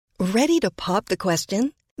Ready to pop the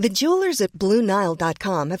question? The jewelers at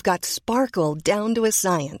BlueNile.com have got sparkle down to a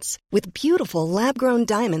science with beautiful lab-grown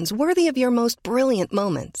diamonds worthy of your most brilliant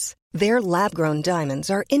moments. Their lab-grown diamonds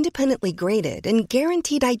are independently graded and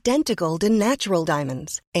guaranteed identical to natural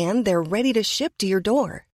diamonds, and they're ready to ship to your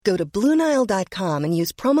door. Go to BlueNile.com and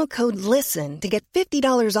use promo code LISTEN to get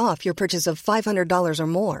 $50 off your purchase of $500 or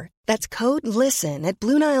more. That's code LISTEN at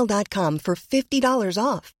BlueNile.com for $50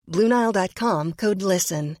 off. BlueNile.com, code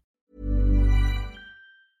LISTEN.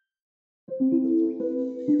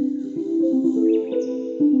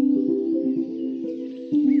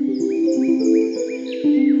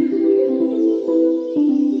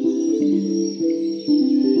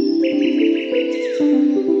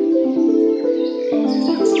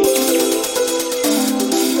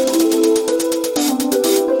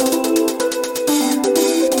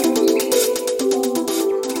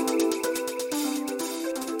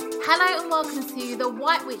 Hello and welcome to the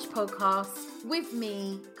White Witch podcast with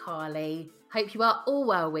me, Carly. Hope you are all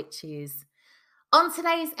well, witches. On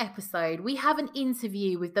today's episode, we have an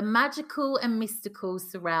interview with the magical and mystical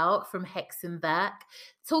Sorrel from Hex and Werk,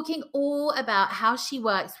 talking all about how she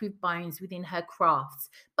works with bones within her crafts,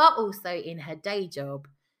 but also in her day job.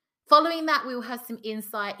 Following that, we'll have some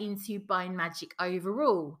insight into bone magic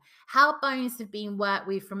overall, how bones have been worked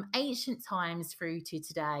with from ancient times through to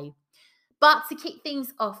today. But to kick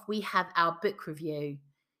things off, we have our book review.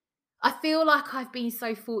 I feel like I've been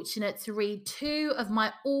so fortunate to read two of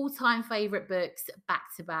my all-time favourite books back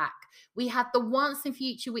to back. We had The Once and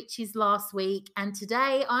Future Witches last week, and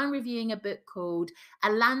today I'm reviewing a book called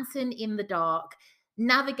A Lantern in the Dark.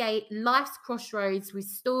 Navigate life's crossroads with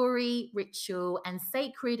story, ritual, and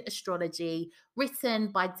sacred astrology, written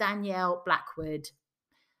by Danielle Blackwood.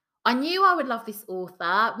 I knew I would love this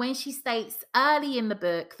author when she states early in the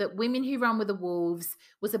book that Women Who Run with the Wolves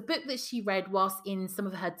was a book that she read whilst in some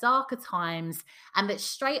of her darker times, and that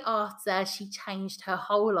straight after she changed her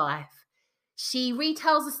whole life. She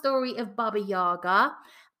retells the story of Baba Yaga,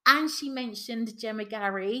 and she mentioned Gemma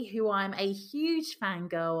Gary, who I'm a huge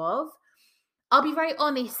fangirl of. I'll be very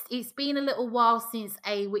honest, it's been a little while since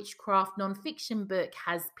a witchcraft non-fiction book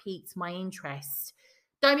has piqued my interest.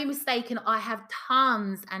 Don't be mistaken, I have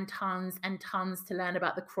tons and tons and tons to learn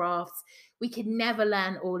about the crafts. We could never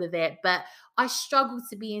learn all of it, but I struggled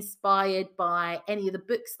to be inspired by any of the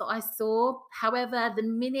books that I saw. However, the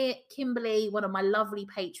minute Kimberly, one of my lovely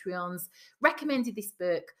Patreons, recommended this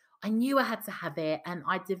book, I knew I had to have it, and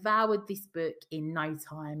I devoured this book in no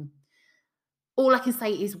time. All I can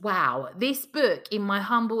say is, wow, this book, in my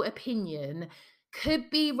humble opinion, could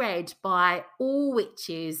be read by all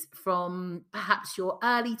witches from perhaps your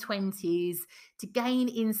early 20s to gain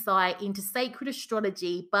insight into sacred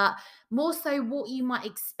astrology, but more so what you might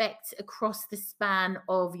expect across the span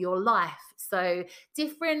of your life. So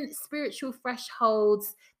different spiritual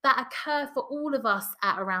thresholds that occur for all of us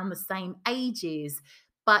at around the same ages.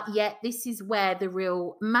 But yet this is where the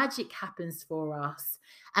real magic happens for us.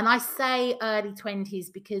 And I say early 20s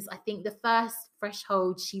because I think the first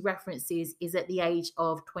threshold she references is at the age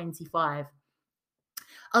of 25.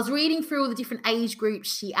 I was reading through all the different age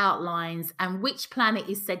groups she outlines and which planet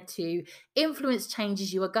is said to influence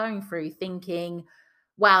changes you are going through, thinking,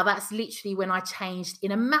 wow, that's literally when I changed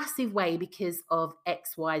in a massive way because of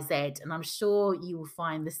XYZ. And I'm sure you will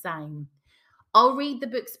find the same. I'll read the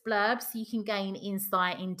book's blurb so you can gain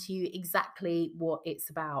insight into exactly what it's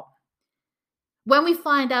about. When we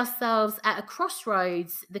find ourselves at a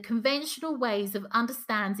crossroads, the conventional ways of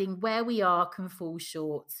understanding where we are can fall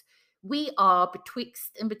short. We are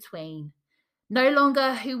betwixt and between. No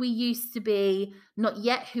longer who we used to be, not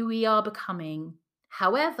yet who we are becoming.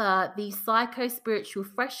 However, these psycho-spiritual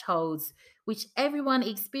thresholds, which everyone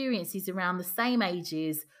experiences around the same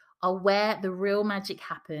ages, are where the real magic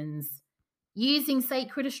happens. Using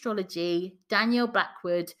sacred astrology, Danielle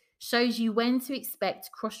Blackwood shows you when to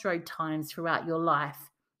expect crossroad times throughout your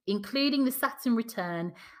life, including the Saturn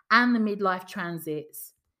return and the midlife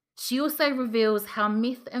transits. She also reveals how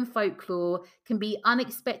myth and folklore can be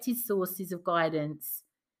unexpected sources of guidance.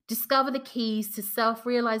 Discover the keys to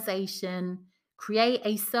self-realization, create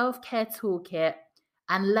a self-care toolkit,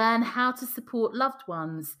 and learn how to support loved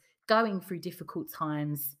ones going through difficult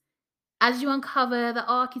times. As you uncover the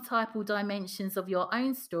archetypal dimensions of your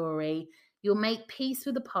own story, you'll make peace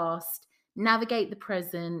with the past, navigate the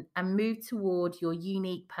present, and move toward your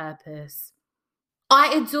unique purpose.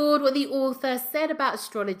 I adored what the author said about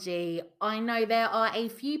astrology. I know there are a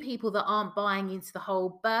few people that aren't buying into the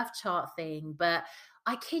whole birth chart thing, but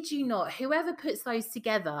I kid you not, whoever puts those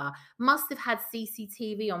together must have had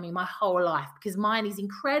CCTV on me my whole life, because mine is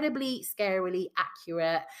incredibly, scarily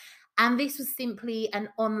accurate. And this was simply an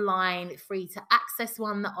online free to access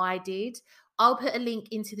one that I did. I'll put a link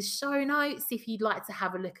into the show notes if you'd like to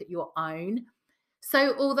have a look at your own.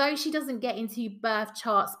 So although she doesn't get into birth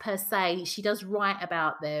charts per se, she does write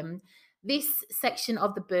about them. This section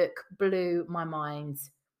of the book blew my mind.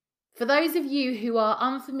 For those of you who are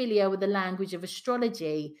unfamiliar with the language of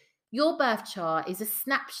astrology, your birth chart is a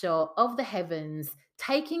snapshot of the heavens,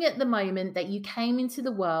 taking at the moment that you came into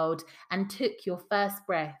the world and took your first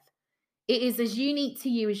breath. It is as unique to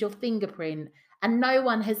you as your fingerprint, and no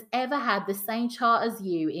one has ever had the same chart as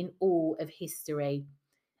you in all of history.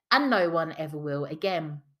 And no one ever will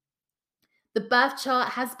again. The birth chart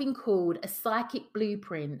has been called a psychic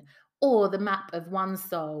blueprint or the map of one's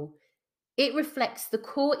soul. It reflects the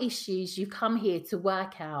core issues you come here to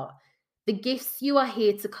work out, the gifts you are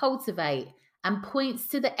here to cultivate, and points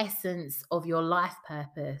to the essence of your life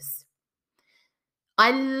purpose.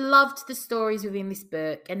 I loved the stories within this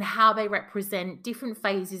book and how they represent different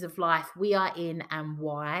phases of life we are in and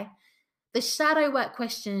why. The shadow work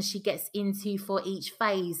questions she gets into for each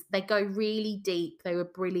phase, they go really deep. They were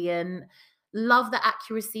brilliant. Love the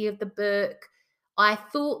accuracy of the book. I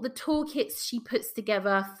thought the toolkits she puts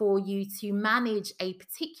together for you to manage a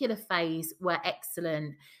particular phase were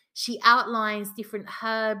excellent. She outlines different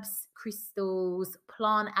herbs, crystals,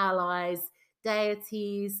 plant allies,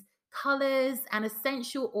 deities, colors, and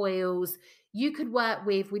essential oils you could work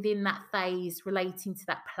with within that phase relating to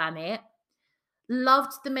that planet.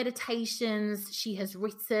 Loved the meditations she has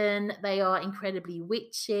written. They are incredibly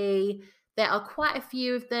witchy. There are quite a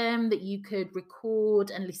few of them that you could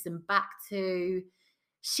record and listen back to.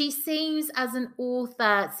 She seems as an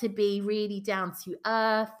author to be really down to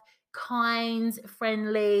earth, kind,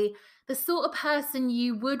 friendly, the sort of person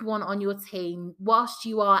you would want on your team whilst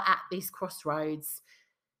you are at this crossroads.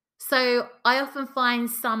 So I often find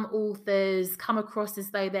some authors come across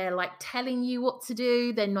as though they're like telling you what to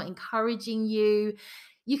do. They're not encouraging you.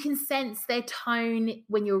 You can sense their tone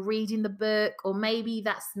when you're reading the book, or maybe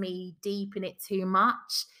that's me deep in it too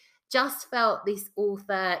much. Just felt this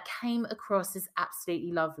author came across as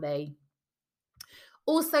absolutely lovely.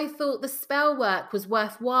 Also thought the spell work was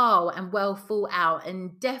worthwhile and well thought out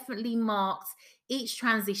and definitely marked each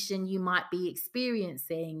transition you might be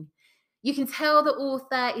experiencing. You can tell the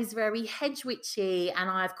author is very hedge witchy, and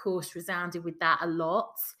I, of course, resounded with that a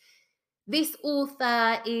lot. This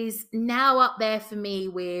author is now up there for me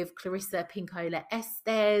with Clarissa Pinkola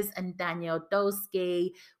Estes and Danielle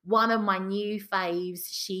Dolsky, one of my new faves.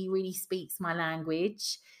 She really speaks my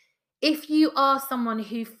language. If you are someone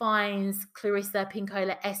who finds Clarissa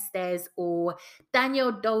Pinkola Estes or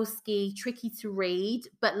Danielle Dolsky tricky to read,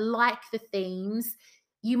 but like the themes,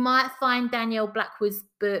 you might find Danielle Blackwood's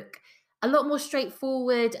book a lot more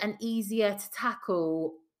straightforward and easier to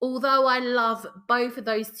tackle. Although I love both of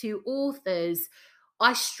those two authors,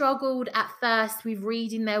 I struggled at first with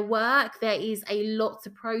reading their work. There is a lot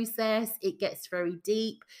to process. It gets very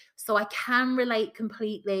deep. So I can relate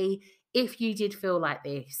completely if you did feel like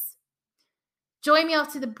this. Join me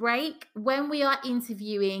after the break when we are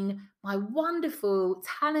interviewing my wonderful,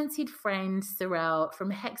 talented friend, Sorel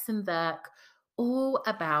from Hexenwerk, all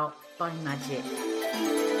about Bone Magic.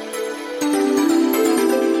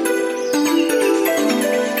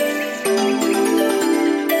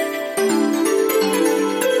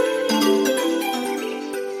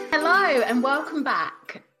 Hello and welcome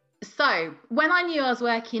back. So when I knew I was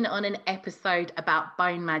working on an episode about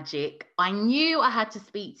bone magic, I knew I had to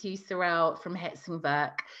speak to Sorel from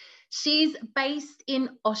Hexenwerk. She's based in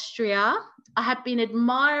Austria. I have been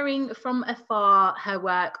admiring from afar her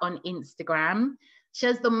work on Instagram. She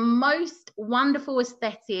has the most wonderful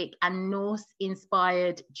aesthetic and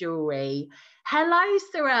Norse-inspired jewelry. Hello,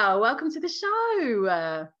 Sorel. Welcome to the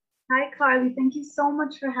show. Hi, Carly. Thank you so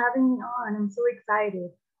much for having me on. I'm so excited.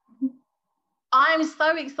 I'm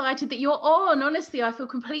so excited that you're on. Honestly, I feel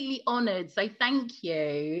completely honoured. So thank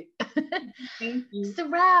you. Thank you.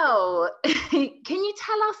 Sorel, can you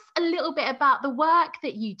tell us a little bit about the work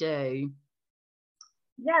that you do?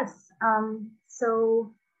 Yes.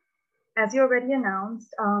 So as you already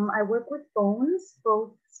announced, I work with bones,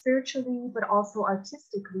 both spiritually but also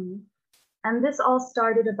artistically. And this all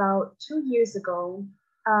started about 2 years ago.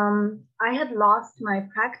 I had lost my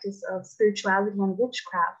practice of spirituality and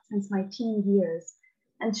witchcraft since my teen years.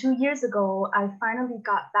 And 2 years ago, I finally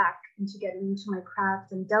got back into getting into my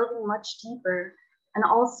craft and delving much deeper, and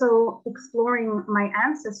also exploring my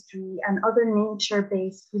ancestry and other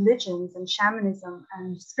nature-based religions and shamanism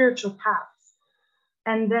and spiritual paths.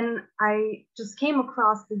 And then I just came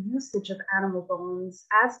across the usage of animal bones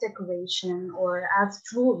as decoration or as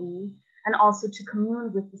jewelry, and also to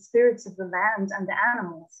commune with the spirits of the land and the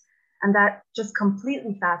animals. And that just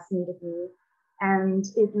completely fascinated me. And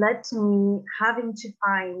it led to me having to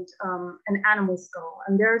find an animal skull.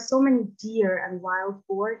 And there are so many deer and wild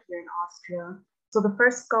boar here in Austria. So the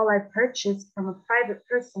first skull I purchased from a private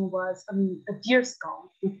person was a deer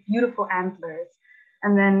skull with beautiful antlers.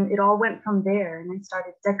 And then it all went from there. And I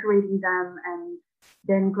started decorating them and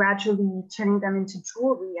then gradually turning them into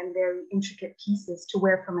jewelry and very intricate pieces to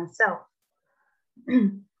wear for myself.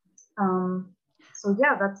 So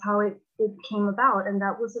yeah, that's how it came about. And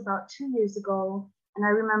that was about 2 years ago. And I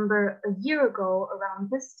remember a year ago, around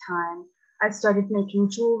this time, I started making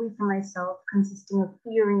jewelry for myself consisting of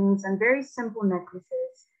earrings and very simple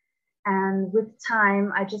necklaces. And with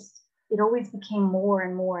time, it always became more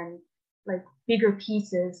and more and like bigger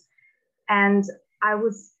pieces. And I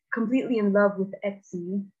was completely in love with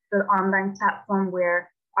Etsy, the online platform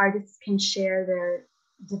where artists can share their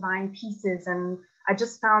divine pieces. And I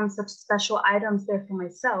just found such special items there for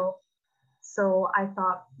myself. So I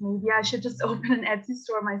thought maybe I should just open an Etsy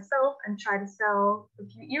store myself and try to sell a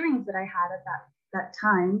few earrings that I had at that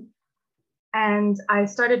time. And I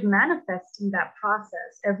started manifesting that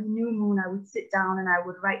process. Every new moon, I would sit down and I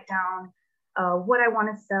would write down what I want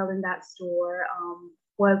to sell in that store,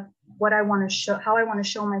 what I want to show, how I want to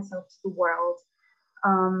show myself to the world.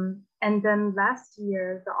 And then last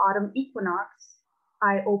year, the autumn equinox,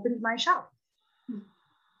 I opened my shop.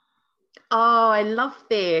 Oh, I love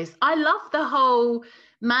this. I love the whole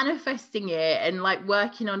manifesting it and like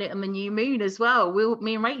working on it on the new moon as well.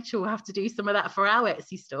 Me and Rachel will have to do some of that for our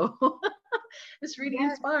Etsy store. It's really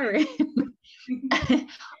inspiring.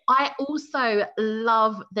 I also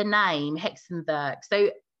love the name Hexenwerk.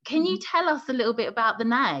 So can you tell us a little bit about the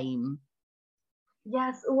name?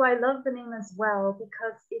 Yes, oh, I love the name as well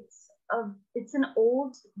because it's an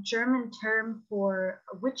old German term for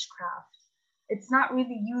witchcraft. It's not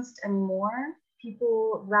really used anymore.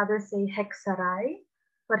 People rather say Hexerei,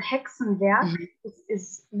 but Hexenwerk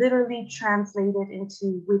is literally translated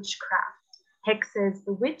into witchcraft. Hexe is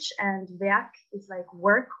the witch and Werk is like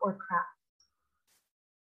work or craft.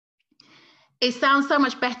 It sounds so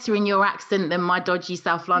much better in your accent than my dodgy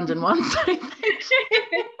South London one. So thank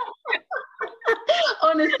you.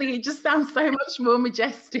 Honestly, it just sounds so much more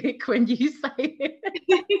majestic when you say it.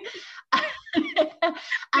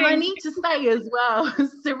 And I need to say as well,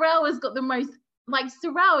 Sorel has got the most, like,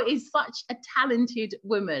 Sorel is such a talented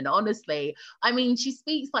woman, honestly. I mean, she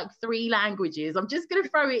speaks like 3 languages. I'm just going to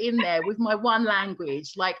throw it in there with my one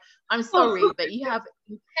language. Like, I'm sorry, but you have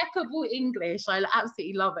impeccable English. I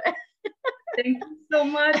absolutely love it. Thank you so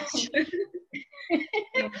much.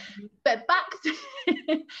 But back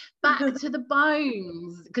to the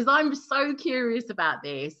bones, because I'm so curious about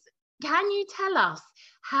this. Can you tell us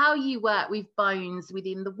how you work with bones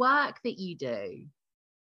within the work that you do?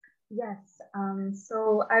 Yes,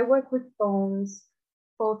 so I work with bones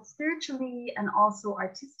both spiritually and also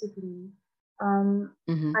artistically.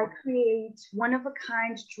 I create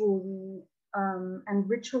one-of-a-kind jewelry and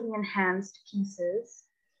ritually enhanced pieces.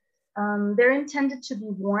 They're intended to be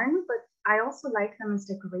worn, but I also like them as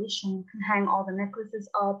decoration. You can hang all the necklaces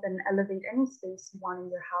up and elevate any space you want in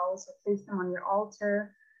your house or place them on your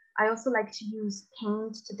altar. I also like to use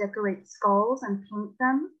paint to decorate skulls and paint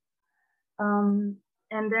them.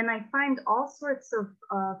 And then I find all sorts of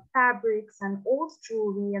fabrics and old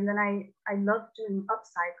jewelry. And then I love doing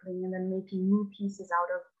upcycling and then making new pieces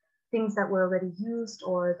out of things that were already used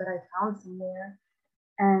or that I found somewhere.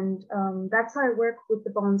 And that's how I work with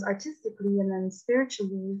the bones artistically. And then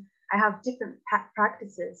spiritually, I have different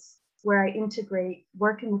practices where I integrate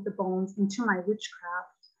working with the bones into my witchcraft,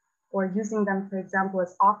 or using them, for example,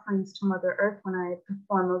 as offerings to Mother Earth when I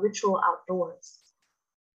perform a ritual outdoors.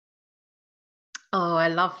 Oh, I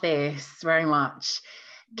love this very much.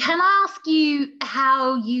 Can I ask you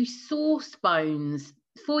how you source bones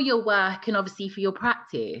for your work and obviously for your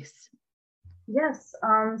practice? Yes,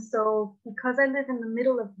 so because I live in the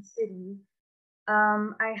middle of the city,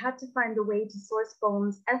 I had to find a way to source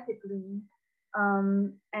bones ethically.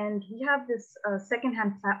 And we have this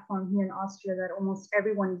secondhand platform here in Austria that almost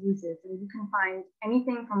everyone uses. And you can find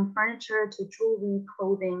anything from furniture to jewelry,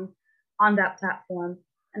 clothing on that platform.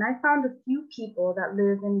 And I found a few people that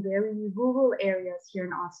live in very rural areas here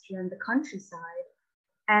in Austria in the countryside.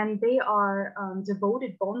 And they are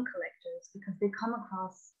devoted bone collectors because they come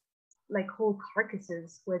across like whole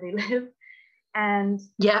carcasses where they live. And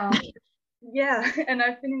and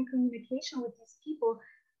I've been in communication with these people,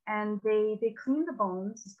 and they clean the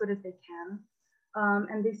bones as good as they can,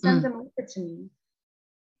 and they send them over to me.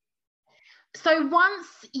 So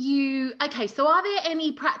so are there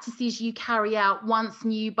any practices you carry out once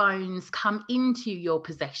new bones come into your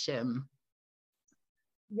possession?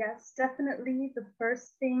 Yes, definitely. The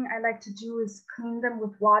first thing I like to do is clean them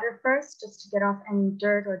with water first, just to get off any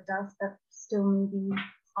dirt or dust that still may be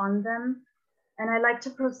on them. And I like to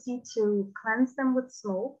proceed to cleanse them with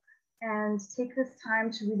smoke and take this time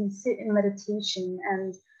to really sit in meditation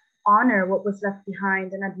and honor what was left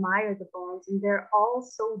behind and admire the bones. And they're all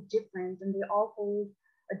so different and they all hold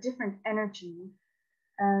a different energy.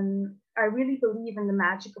 I really believe in the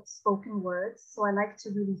magic of spoken words. So I like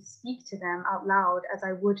to really speak to them out loud as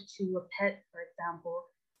I would to a pet, for example,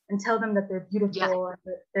 and tell them that they're Yeah. beautiful and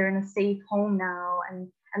that they're in a safe home now,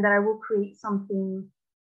 and that I will create something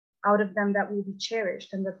out of them that will be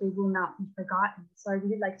cherished and that they will not be forgotten. So I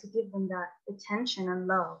really like to give them that attention and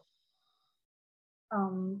love.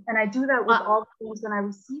 And I do that with all the things when I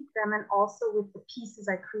receive them and also with the pieces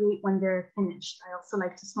I create when they're finished. I also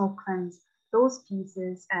like to smoke cleanse those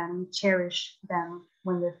pieces and cherish them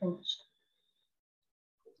when they're finished.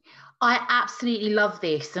 I absolutely love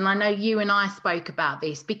this. And I know you and I spoke about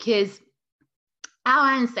this because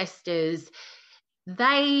our ancestors,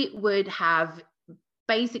 they would have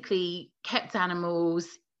basically kept animals.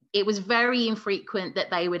 It was very infrequent that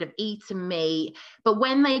they would have eaten meat, but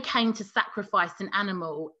when they came to sacrifice an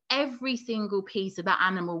animal, every single piece of that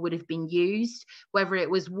animal would have been used, whether it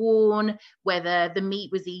was worn, whether the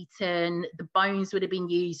meat was eaten, the bones would have been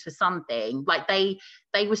used for something. Like they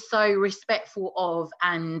were so respectful of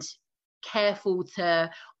and careful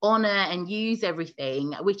to honor and use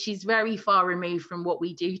everything, which is very far removed from what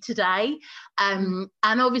we do today. And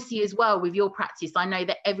obviously as well with your practice, I know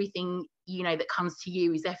that everything, you know, that comes to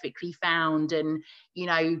you is ethically found and, you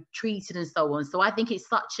know, treated and so on. So I think it's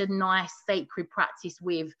such a nice sacred practice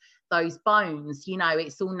with those bones, you know,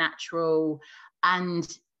 it's all natural. And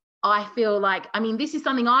I feel like, I mean, this is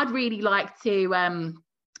something I'd really like to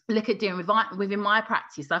look at doing within my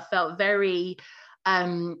practice. I felt very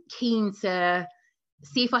keen to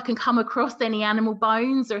see if I can come across any animal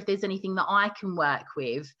bones or if there's anything that I can work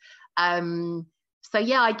with. So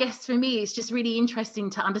yeah, I guess for me, it's just really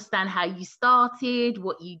interesting to understand how you started,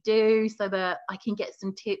 what you do, so that I can get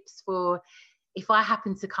some tips for if I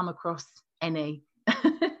happen to come across any.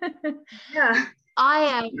 Yeah.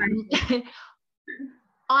 I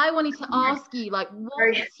wanted to ask you, like,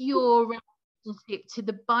 what's your relationship to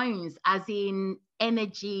the bones, as in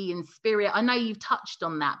energy and spirit? I know you've touched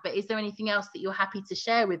on that, but is there anything else that you're happy to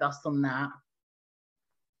share with us on that?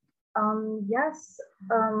 Yes,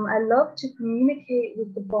 I love to communicate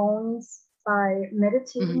with the bones by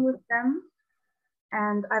meditating with them.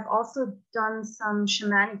 And I've also done some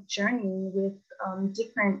shamanic journeying with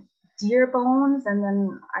different deer bones. And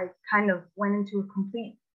then I kind of went into a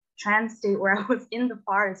complete trance state where I was in the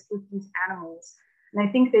forest with these animals. And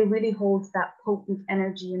I think they really hold that potent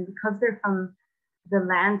energy. And because they're from the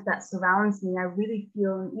land that surrounds me, I really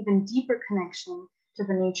feel an even deeper connection to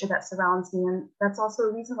the nature that surrounds me. And that's also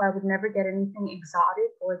a reason why I would never get anything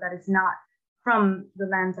exotic or that is not from the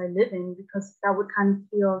lands I live in, because that would kind of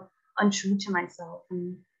feel untrue to myself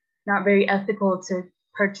and not very ethical to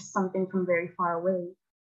purchase something from very far away.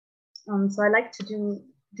 So I like to do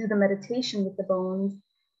the meditation with the bones.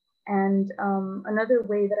 And another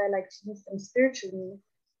way that I like to use them spiritually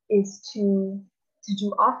is to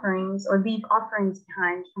do offerings or leave offerings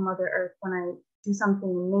behind from Mother Earth. When I do something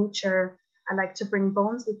in nature, I like to bring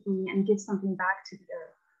bones with me and give something back to the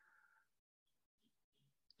earth.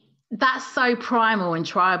 That's so primal and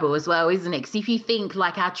tribal as well, isn't it? Because if you think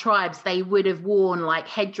like our tribes, they would have worn like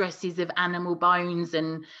headdresses of animal bones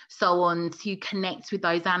and so on to connect with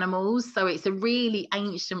those animals. So it's a really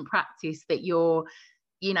ancient practice that you're,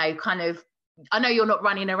 you know, kind of, I know you're not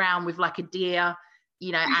running around with like a deer,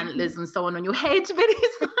 you know, antlers and so on your head, but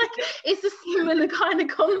it's like, it's a similar kind of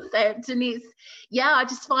concept. And it's, yeah, I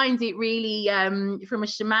just find it really, from a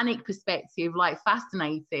shamanic perspective, like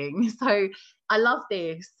fascinating. So I love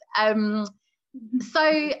this.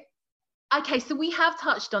 So, okay, so we have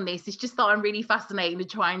touched on this. It's just that I'm really fascinated and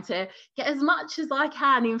trying to get as much as I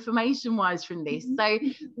can information-wise from this. So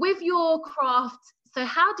with your craft, so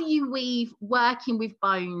how do you weave working with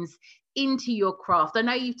bones into your craft? I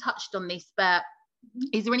know you've touched on this, but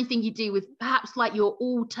is there anything you do with perhaps like your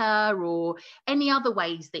altar or any other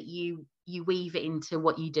ways that you weave it into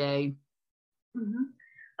what you do?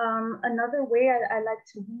 Another way I like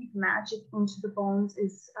to weave magic into the bones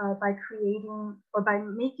is by creating or by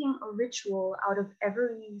making a ritual out of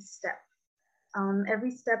every step.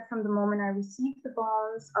 Every step from the moment I receive the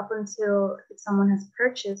bones up until if someone has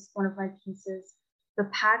purchased one of my pieces, the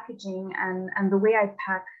packaging and the way I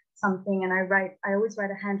pack something, and I always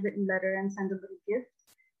write a handwritten letter and send a little gift.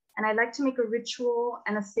 And I like to make a ritual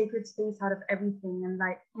and a sacred space out of everything and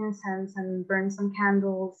light incense and burn some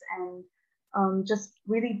candles and just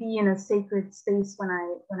really be in a sacred space when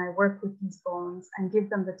I work with these bones and give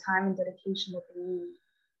them the time and dedication that they need.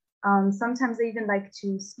 Sometimes I even like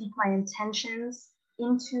to speak my intentions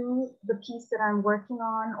into the piece that I'm working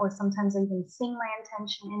on, or sometimes I even sing my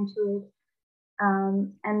intention into it.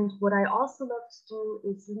 And what I also love to do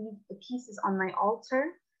is leave the pieces on my altar,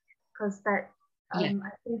 because I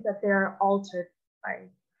think that they're altered by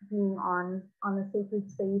being on a sacred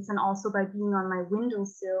space, and also by being on my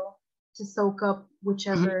windowsill to soak up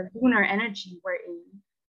whichever lunar energy we're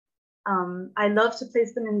in. I love to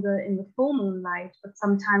place them in the full moonlight, but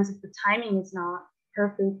sometimes if the timing is not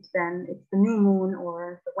perfect, then it's the new moon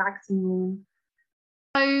or the waxing moon.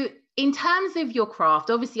 So in terms of your craft,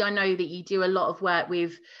 obviously I know that you do a lot of work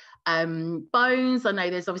with bones. I know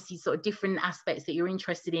there's obviously sort of different aspects that you're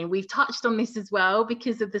interested in. We've touched on this as well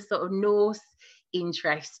because of the sort of Norse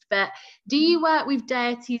interest, but do you work with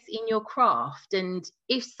deities in your craft? And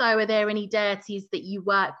if so, are there any deities that you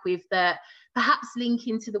work with that perhaps link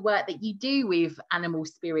into the work that you do with animal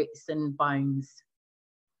spirits and bones?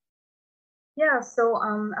 Yeah, so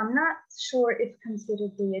I'm not sure if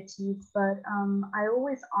considered deities, but I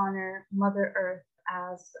always honor Mother Earth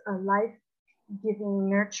as a life-giving,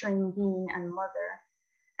 nurturing being and mother.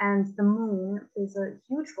 And the moon plays a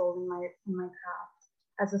huge role in my craft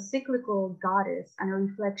as a cyclical goddess and a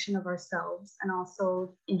reflection of ourselves, and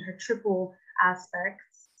also in her triple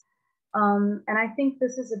aspects. And I think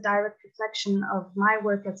this is a direct reflection of my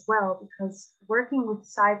work as well, because working with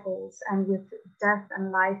cycles and with death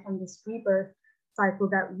and life and this rebirth cycle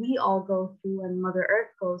that we all go through and Mother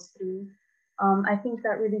Earth goes through, I think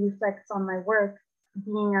that really reflects on my work,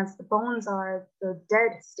 being as the bones are the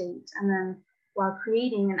dead state, and then while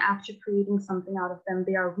creating and after creating something out of them,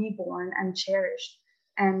 they are reborn and cherished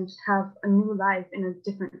and have a new life in a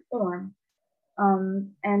different form.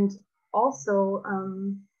 And also,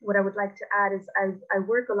 what I would like to add is I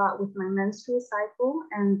work a lot with my menstrual cycle,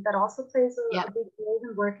 and that also plays a big role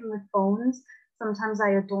in working with bones. Sometimes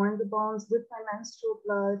I adorn the bones with my menstrual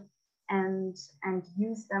blood, and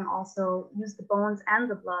use the bones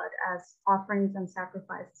and the blood as offerings and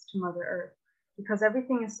sacrifices to Mother Earth, because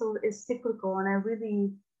everything is cyclical, and I'm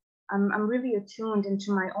really attuned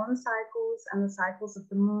into my own cycles and the cycles of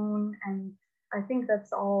the moon, and I think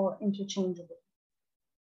that's all interchangeable.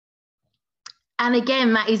 And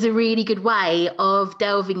again, that is a really good way of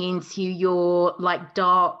delving into your like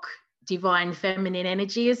dark, divine feminine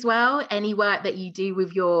energy as well. Any work that you do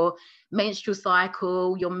with your menstrual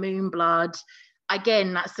cycle, your moon blood,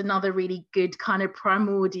 again, that's another really good kind of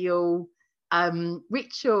primordial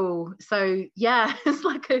ritual. So yeah, it's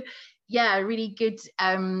like a really good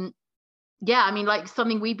I mean, like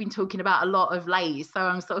something we've been talking about a lot of late, so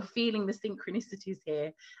I'm sort of feeling the synchronicities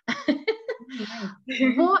here.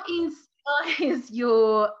 What inspires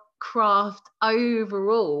your craft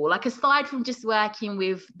overall, like aside from just working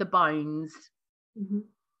with the bones?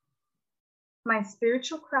 My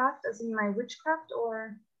spiritual craft, as in my witchcraft,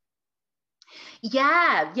 or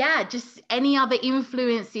just any other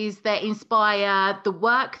influences that inspire the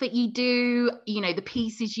work that you do, you know, the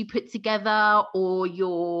pieces you put together, or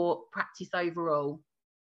your practice overall?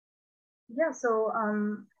 So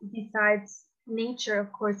besides nature,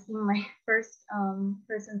 of course, being my first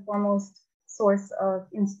and foremost source of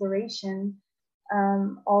inspiration,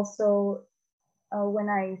 also when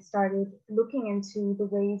I started looking into the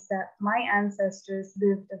ways that my ancestors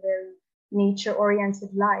lived a very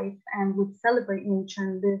nature-oriented life and would celebrate nature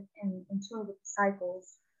and live in tune with the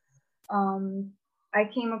cycles, I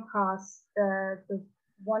came across the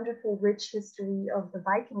wonderful, rich history of the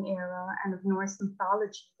Viking era and of Norse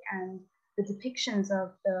mythology, and the depictions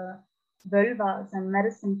of the Völvas and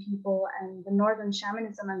medicine people, and the northern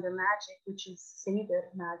shamanism and their magic, which is Seder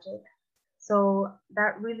magic. So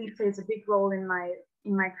that really plays a big role in my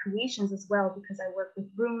creations as well, because I work with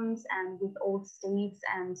runes and with old staves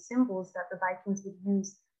and symbols that the Vikings would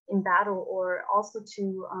use in battle, or also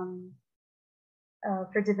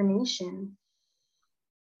for divination.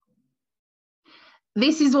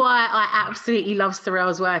 This is why I absolutely love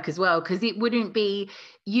Sorel's work as well, because it wouldn't be,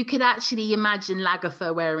 you could actually imagine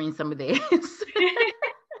Lagertha wearing some of this.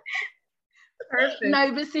 Perfect.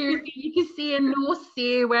 No, but seriously, you can see a Norse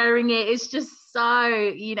seer wearing it. It's just so,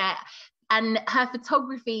 you know, and her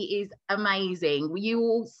photography is amazing. You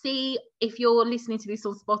will see, if you're listening to this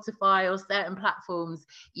on Spotify or certain platforms,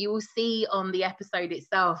 you will see on the episode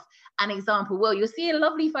itself an example. Well, you'll see a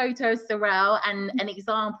lovely photo of Sorel and an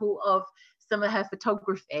example of some of her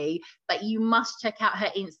photography, but you must check out her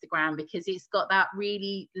Instagram, because it's got that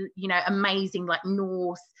really, you know, amazing like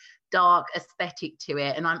Norse dark aesthetic to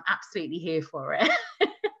it, and I'm absolutely here for it.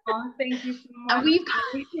 Oh, thank you so much. And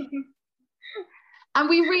And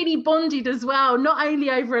we really bonded as well, not only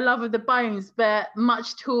over a love of the bones, but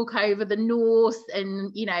much talk over the Norse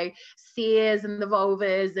and, you know, Sears and the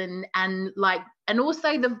Volvers and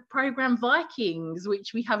also the program Vikings,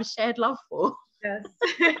 which we have a shared love for. Yes,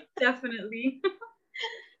 definitely.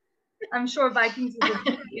 I'm sure Vikings was a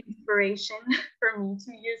big inspiration for me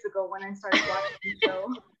 2 years ago when I started watching the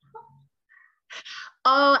show.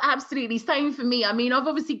 Oh, absolutely. Same for me. I mean, I've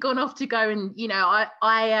obviously gone off to go and, you know,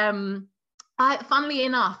 funnily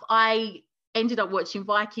enough, I ended up watching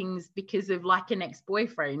Vikings because of like an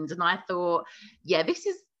ex-boyfriend. And I thought, yeah, this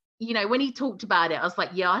is, you know, when he talked about it, I was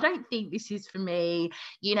like, yeah, I don't think this is for me,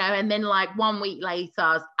 you know. And then like 1 week later,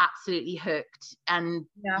 I was absolutely hooked and,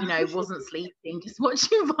 you know, wasn't sleeping, just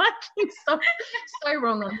watching Vikings. So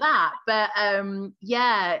wrong on that. But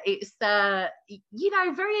yeah, it's, you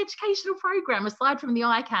know, very educational program aside from the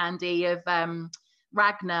eye candy of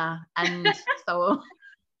Ragnar and so on.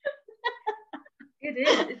 It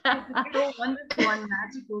is. It's so wonderful and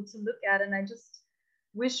magical to look at, and I just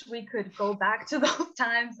wish we could go back to those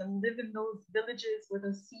times and live in those villages with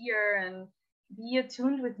a seer and be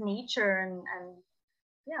attuned with nature and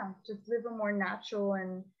yeah, just live a more natural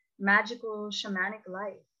and magical shamanic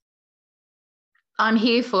life. I'm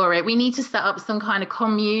here for it. We need to set up some kind of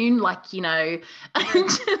commune, like, you know, and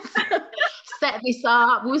just set this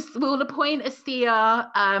up. We'll appoint a seer.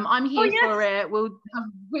 I'm here for it. We'll have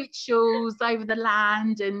rituals over the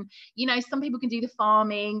land, and, you know, some people can do the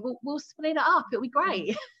farming. We'll split it up. It'll be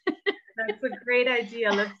great. That's a great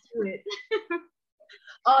idea. Let's do it.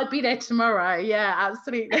 Oh, I'd be there tomorrow. Yeah,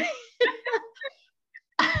 absolutely.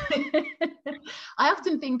 I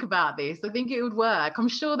often think about this. I think it would work. I'm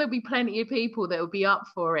sure there'll be plenty of people that will be up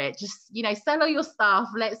for it. Just, you know, sell all your stuff.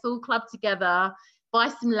 Let's all club together, buy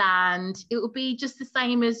some land. It will be just the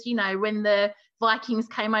same as, you know, when the Vikings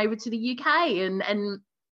came over to the UK and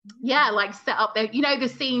yeah, like set up there, you know, the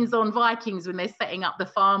scenes on Vikings when they're setting up the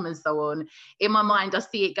farm and so on. In my mind, I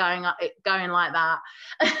see it going like that.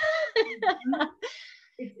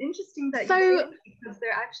 It's interesting that you say that, because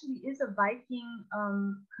there actually is a Viking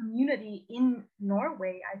community in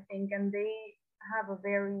Norway, I think, and they have a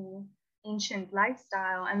very ancient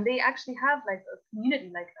lifestyle, and they actually have like a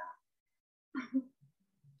community like that.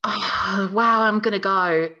 Oh, wow, I'm gonna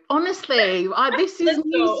go. Honestly, this is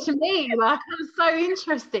news to me. Like, I'm so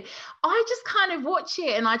interested. I just kind of watch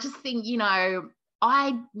it and I just think, you know,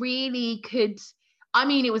 I really could. I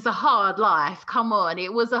mean, it was a hard life. Come on,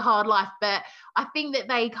 it was a hard life. But I think that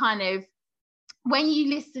they kind of, when you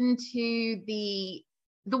listen to the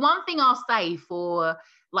one thing I'll say for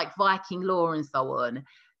like Viking law and so on,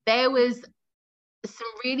 there was some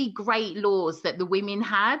really great laws that the women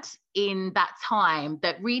had in that time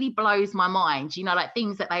that really blows my mind, you know, like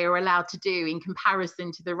things that they were allowed to do in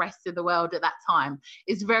comparison to the rest of the world at that time.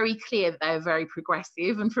 It's very clear that they were very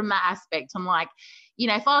progressive. And from that aspect, I'm like, you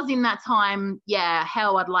know, if I was in that time, yeah,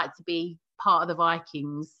 hell, I'd like to be part of the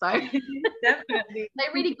Vikings. So definitely. They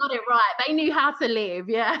really got it right. They knew how to live.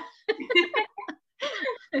 Yeah.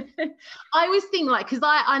 I always think, like, because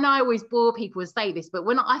I know I always bore people to say this, but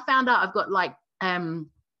when I found out I've got like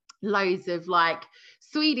loads of like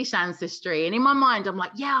Swedish ancestry, and in my mind I'm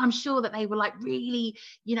like, yeah, I'm sure that they were like really,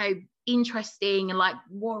 you know, interesting and like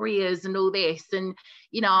warriors and all this, and,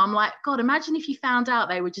 you know, I'm like, God, imagine if you found out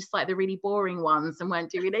they were just like the really boring ones and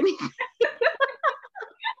weren't doing anything.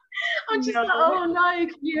 I'm just like, oh no,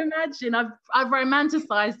 can you imagine? I've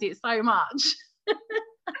romanticized it so much.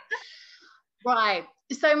 Right,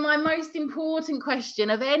 so my most important question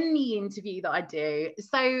of any interview that I do,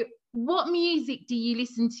 so what music do you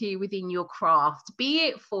listen to within your craft, be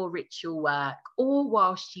it for ritual work or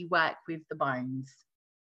whilst you work with the bones?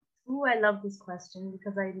 Oh, I love this question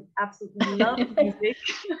because I absolutely love music.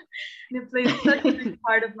 And it plays such a big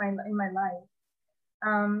part of my life.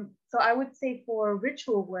 So I would say for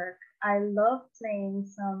ritual work, I love playing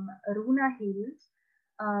some Runa Hild.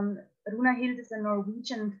 Runa Hild is a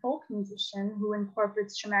Norwegian folk musician who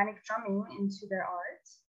incorporates shamanic drumming into their art.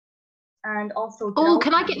 And also, oh,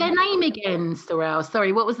 can I get their name again, Sorel?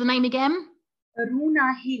 Sorry, what was the name again?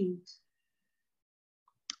 Runa Hild.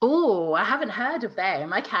 Oh, I haven't heard of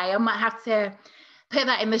them. Okay, I might have to put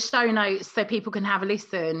that in the show notes so people can have a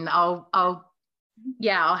listen. I'll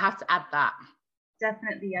have to add that.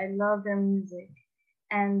 Definitely, I love their music.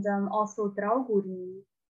 And also Drauguri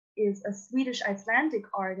is a Swedish Icelandic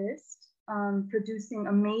artist producing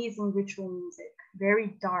amazing ritual music.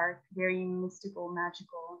 Very dark, very mystical,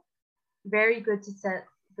 magical. Very good to set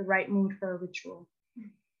the right mood for a ritual.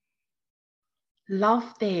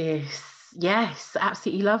 Love this. Yes,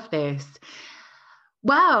 absolutely love this.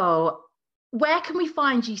 Well, where can we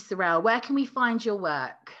find you, Sorel? Where can we find your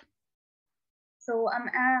work? So I'm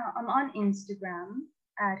on Instagram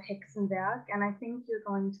at Hexenberg, and I think you're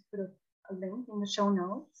going to put a link in the show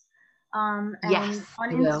notes. Yes, And on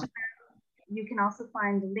I will. Instagram, you can also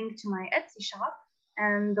find the link to my Etsy shop,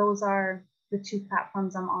 and those are the two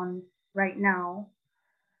platforms I'm on right now.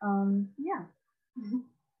 Yeah.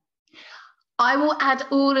 I will add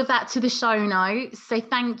all of that to the show notes. So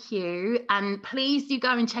thank you. And please do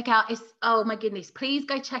go and check out oh my goodness, please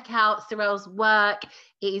go check out Sorel's work.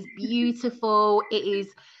 It is beautiful. It is,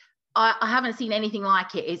 I haven't seen anything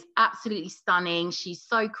like it. It's absolutely stunning. She's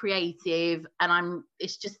so creative, and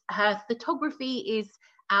it's just, her photography is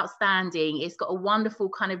outstanding. It's got a wonderful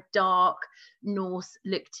kind of dark Norse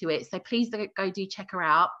look to it. So please go do check her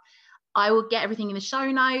out. I will get everything in the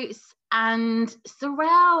show notes. And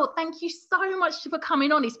Sorel, thank you so much for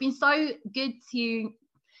coming on. It's been so good to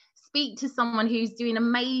speak to someone who's doing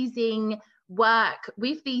amazing work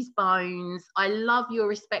with these bones. I love your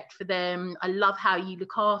respect for them. I love how you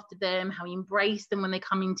look after them, how you embrace them when they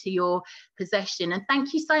come into your possession. And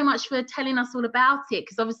thank you so much for telling us all about it,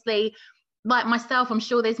 because obviously, like myself, I'm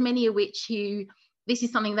sure there's many of which who this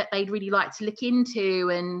is something that they'd really like to look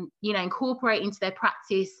into and, you know, incorporate into their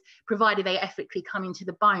practice, provided they ethically come into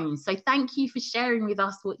the bones. So thank you for sharing with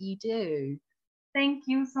us what you do. Thank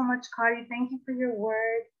you so much, Kari. Thank you for your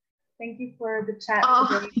work. Thank you for the chat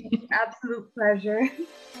today. Absolute pleasure.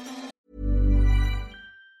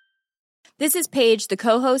 This is Paige, the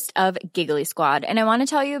co-host of Giggly Squad, and I want to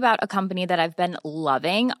tell you about a company that I've been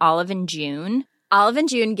loving, Olive & June. Olive &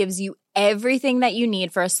 June gives you everything that you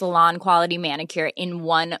need for a salon-quality manicure in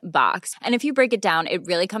one box. And if you break it down, it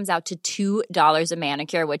really comes out to $2 a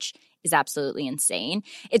manicure, which is absolutely insane.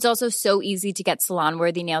 It's also so easy to get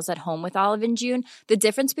salon-worthy nails at home with Olive & June. The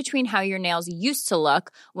difference between how your nails used to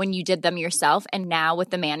look when you did them yourself and now with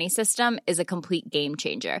the Mani system is a complete game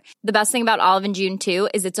changer. The best thing about Olive & June, too,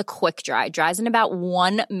 is it's a quick dry. Dries in about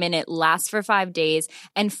 1 minute, lasts for 5 days,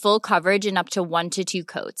 and full coverage in up to 1 to 2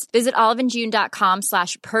 coats. Visit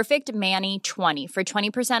oliveandjune.com/perfectmani20 for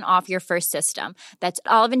 20% off your first system. That's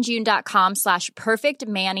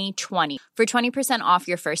oliveandjune.com/perfectmani20 for 20% off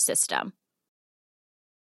your first system.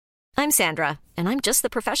 I'm Sandra, and I'm just the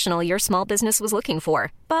professional your small business was looking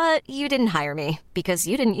for. But you didn't hire me because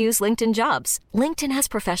you didn't use LinkedIn Jobs. LinkedIn has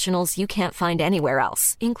professionals you can't find anywhere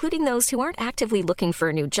else, including those who aren't actively looking for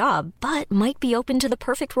a new job, but might be open to the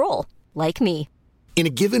perfect role, like me. In a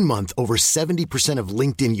given month, over 70% of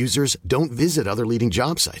LinkedIn users don't visit other leading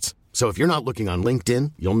job sites. So if you're not looking on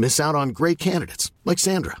LinkedIn, you'll miss out on great candidates like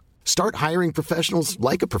Sandra. Start hiring professionals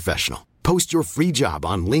like a professional. Post your free job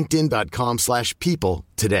on linkedin.com/people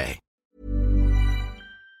today.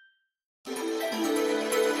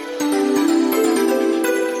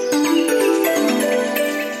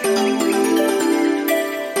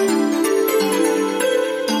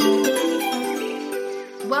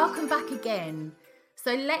 Welcome back again.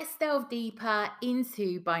 So let's delve deeper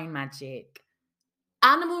into bone magic.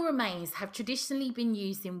 Animal remains have traditionally been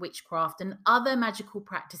used in witchcraft and other magical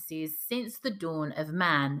practices since the dawn of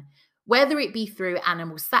man, whether it be through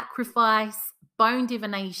animal sacrifice, bone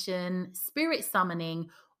divination, spirit summoning,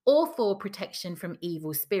 or for protection from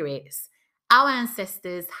evil spirits. Our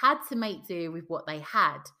ancestors had to make do with what they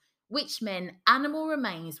had, which meant animal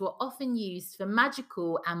remains were often used for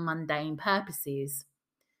magical and mundane purposes.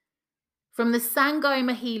 From the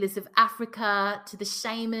Sangoma healers of Africa to the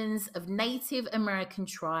shamans of Native American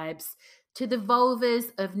tribes to the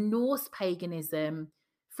vulvas of Norse paganism,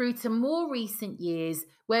 through to more recent years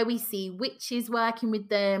where we see witches working with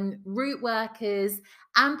them, root workers,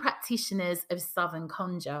 and practitioners of Southern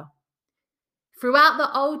conjure. Throughout the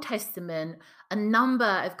Old Testament, a number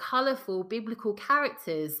of colourful biblical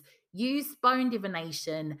characters used bone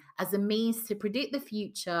divination as a means to predict the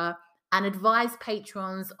future and advise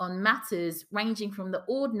patrons on matters ranging from the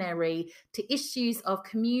ordinary to issues of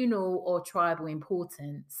communal or tribal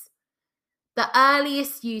importance. The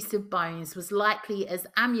earliest use of bones was likely as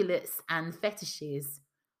amulets and fetishes.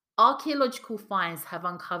 Archaeological finds have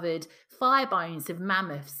uncovered thigh bones of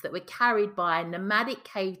mammoths that were carried by nomadic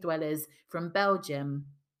cave dwellers from Belgium.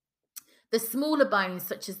 The smaller bones,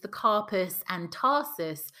 such as the carpus and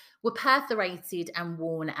tarsus, were perforated and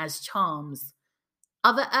worn as charms.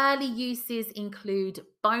 Other early uses include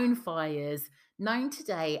bone fires, known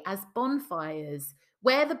today as bonfires,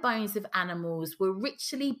 where the bones of animals were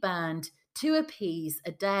ritually burned to appease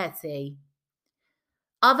a deity.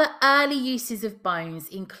 Other early uses of bones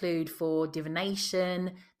include for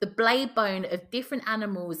divination, the blade bone of different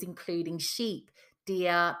animals, including sheep,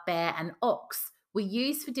 deer, bear, and ox, were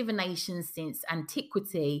used for divination since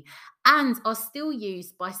antiquity and are still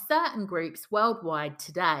used by certain groups worldwide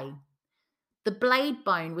today. The blade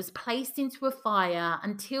bone was placed into a fire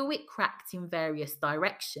until it cracked in various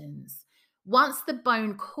directions. Once the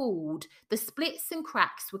bone cooled, the splits and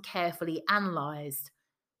cracks were carefully analysed.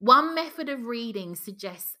 One method of reading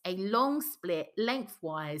suggests a long split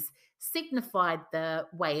lengthwise signified the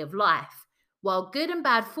way of life, while good and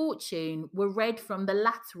bad fortune were read from the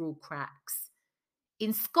lateral cracks.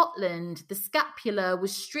 In Scotland, the scapula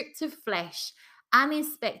was stripped of flesh and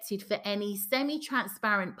inspected for any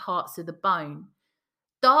semi-transparent parts of the bone.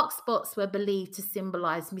 Dark spots were believed to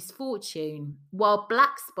symbolise misfortune, while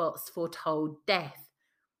black spots foretold death.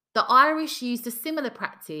 The Irish used a similar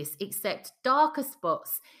practice, except darker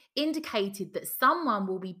spots indicated that someone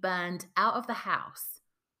will be burned out of the house.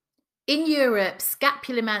 In Europe,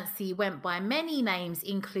 scapulomancy went by many names,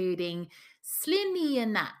 including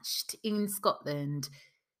Slinianacht in Scotland.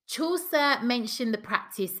 Chaucer mentioned the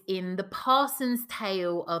practice in The Parson's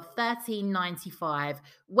Tale of 1395,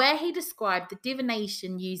 where he described the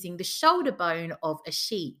divination using the shoulder bone of a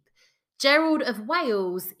sheep. Gerald of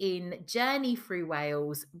Wales in Journey Through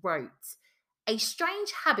Wales wrote, "A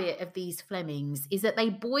strange habit of these Flemings is that they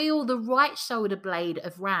boil the right shoulder blade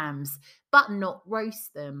of rams, but not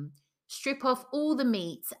roast them, strip off all the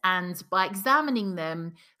meat, and by examining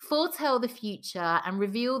them, foretell the future and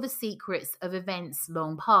reveal the secrets of events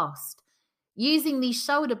long past. Using these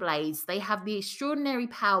shoulder blades, they have the extraordinary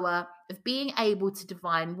power of being able to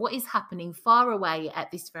divine what is happening far away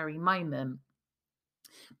at this very moment.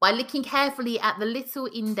 By looking carefully at the little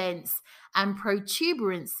indents and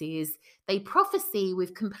protuberances, they prophesy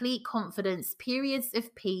with complete confidence periods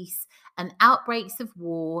of peace and outbreaks of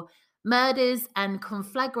war, murders and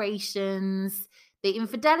conflagrations, the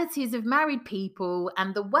infidelities of married people,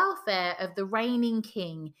 and the welfare of the reigning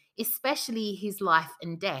king, especially his life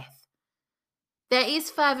and death." There is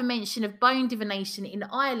further mention of bone divination in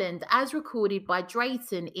Ireland, as recorded by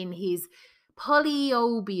Drayton in his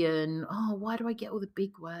Poliobion. Oh, why do I get all the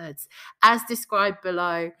big words? As described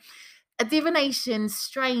below. A divination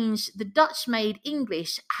strange the Dutch-made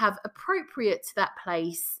English have appropriate to that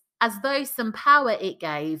place, as though some power it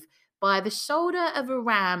gave, by the shoulder of a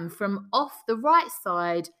ram from off the right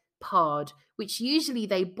side, parred, which usually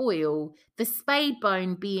they boil, the spade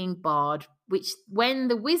bone being barred, which when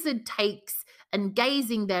the wizard takes and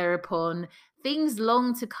gazing thereupon, things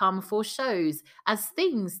long to come foreshows, as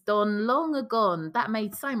things done long agone. That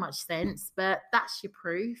made so much sense, but that's your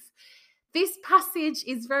proof. This passage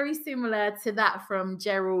is very similar to that from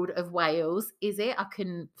Gerald of Wales, is it? I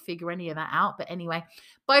couldn't figure any of that out, but anyway,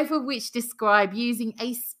 both of which describe using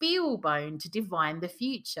a spiel bone to divine the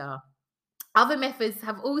future. Other methods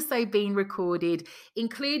have also been recorded,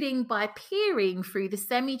 including by peering through the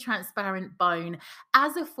semi-transparent bone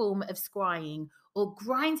as a form of scrying, or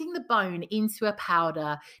grinding the bone into a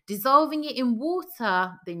powder, dissolving it in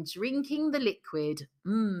water, then drinking the liquid.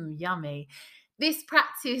 Yummy. This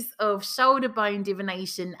practice of shoulder bone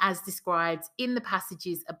divination, as described in the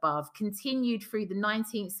passages above, continued through the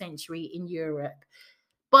 19th century in Europe.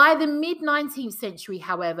 By the mid-19th century,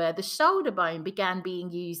 however, the shoulder bone began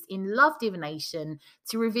being used in love divination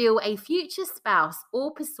to reveal a future spouse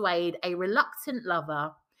or persuade a reluctant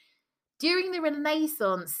lover. During the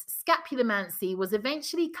Renaissance, scapulomancy was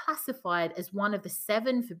eventually classified as one of the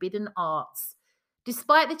 7 forbidden arts.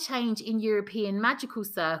 Despite the change in European magical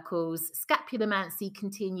circles, scapulomancy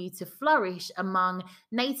continued to flourish among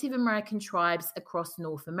Native American tribes across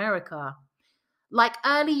North America. Like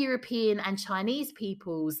early European and Chinese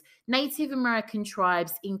peoples, Native American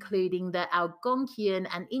tribes, including the Algonquian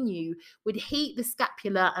and Innu, would heat the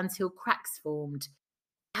scapula until cracks formed.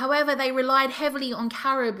 However, they relied heavily on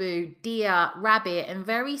caribou, deer, rabbit, and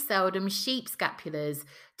very seldom sheep scapulas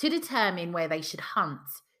to determine where they should hunt,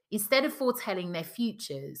 instead of foretelling their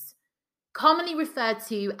futures, commonly referred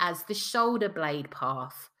to as the shoulder blade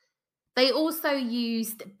path. They also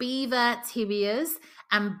used beaver tibias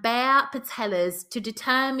and bear patellas to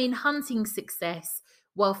determine hunting success,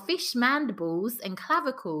 while fish mandibles and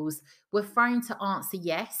clavicles were thrown to answer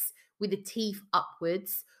yes with the teeth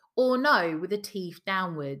upwards or no with the teeth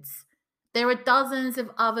downwards. There are dozens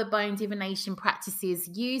of other bone divination practices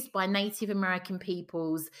used by Native American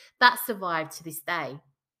peoples that survive to this day.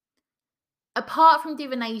 Apart from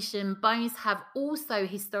divination, bones have also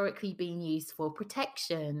historically been used for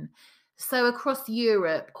protection. So across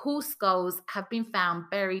Europe, horse skulls have been found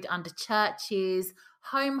buried under churches,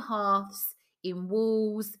 home hearths, in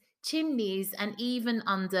walls, chimneys, and even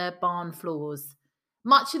under barn floors.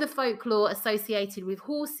 Much of the folklore associated with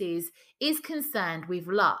horses is concerned with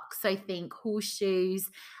luck, so think horseshoes,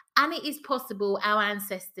 and it is possible our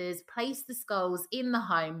ancestors placed the skulls in the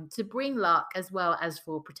home to bring luck as well as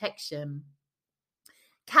for protection.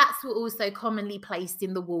 Cats were also commonly placed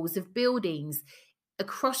in the walls of buildings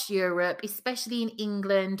across Europe, especially in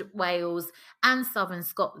England, Wales, and southern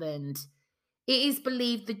Scotland. It is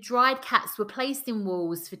believed the dried cats were placed in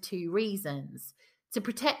walls for two reasons: to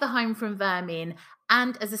protect the home from vermin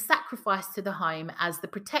and as a sacrifice to the home as the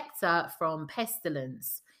protector from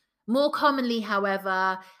pestilence. More commonly,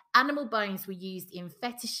 however, animal bones were used in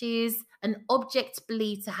fetishes, an object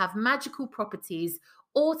believed to have magical properties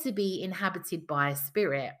or to be inhabited by a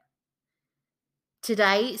spirit.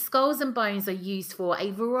 Today, skulls and bones are used for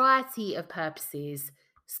a variety of purposes.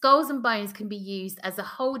 Skulls and bones can be used as a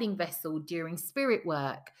holding vessel during spirit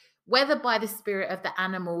work, whether by the spirit of the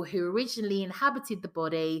animal who originally inhabited the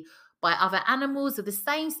body, by other animals of the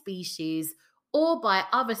same species, or by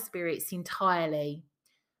other spirits entirely.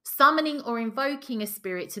 Summoning or invoking a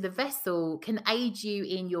spirit to the vessel can aid you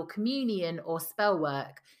in your communion or spell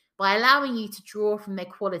work by allowing you to draw from their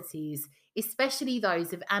qualities, especially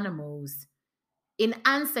those of animals. In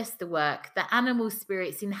ancestor work, the animal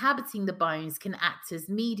spirits inhabiting the bones can act as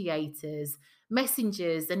mediators,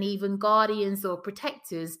 messengers, and even guardians or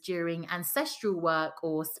protectors during ancestral work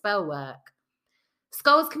or spell work.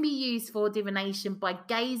 Skulls can be used for divination by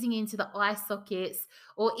gazing into the eye sockets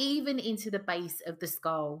or even into the base of the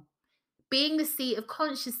skull. Being the seat of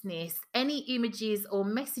consciousness, any images or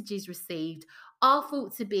messages received are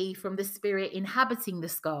thought to be from the spirit inhabiting the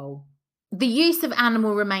skull. The use of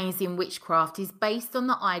animal remains in witchcraft is based on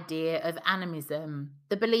the idea of animism,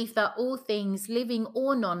 the belief that all things, living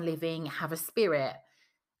or non-living, have a spirit.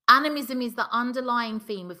 Animism is the underlying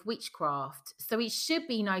theme of witchcraft, so it should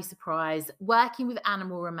be no surprise working with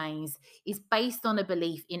animal remains is based on a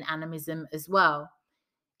belief in animism as well.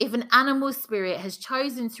 If an animal spirit has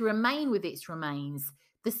chosen to remain with its remains,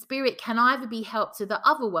 the spirit can either be helped to the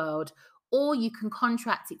other world or you can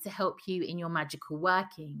contract it to help you in your magical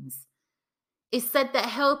workings. It's said that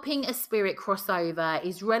helping a spirit cross over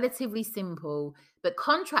is relatively simple, but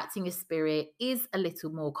contracting a spirit is a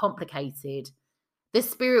little more complicated. The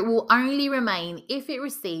spirit will only remain if it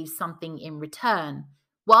receives something in return,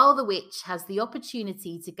 while the witch has the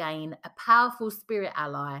opportunity to gain a powerful spirit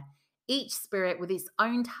ally, each spirit with its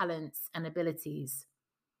own talents and abilities.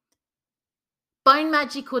 Bone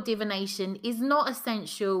magic or divination is not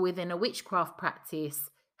essential within a witchcraft practice.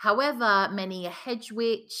 However, many a hedge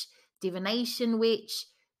witch, divination witch,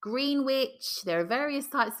 green witch, there are various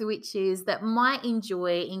types of witches that might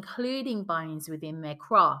enjoy including bones within their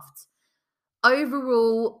craft.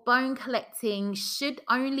 Overall, bone collecting should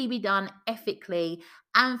only be done ethically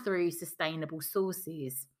and through sustainable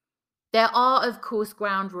sources. There are, of course,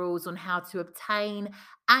 ground rules on how to obtain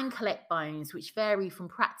and collect bones, which vary from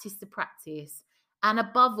practice to practice. And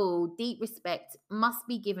above all, deep respect must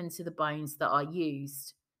be given to the bones that are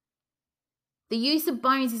used. The use of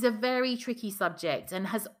bones is a very tricky subject and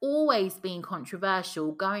has always been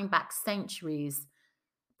controversial, going back centuries.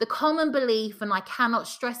 The common belief, and I cannot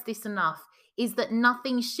stress this enough, is that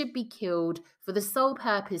nothing should be killed for the sole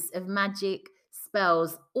purpose of magic,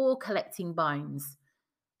 spells, or collecting bones.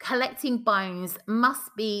 Collecting bones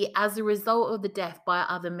must be as a result of the death by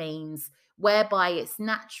other means, whereby it's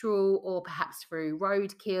natural or perhaps through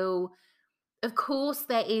roadkill. Of course,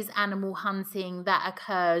 there is animal hunting that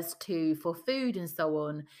occurs too for food and so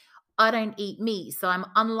on. I don't eat meat, so I'm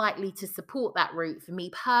unlikely to support that route for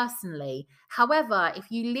me personally. However, if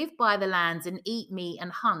you live by the land and eat meat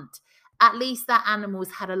and hunt, at least that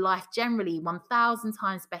animal's had a life generally 1,000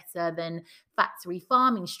 times better than factory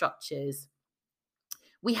farming structures.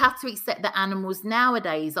 We have to accept that animals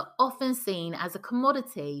nowadays are often seen as a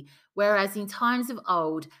commodity, whereas in times of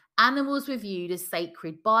old, animals were viewed as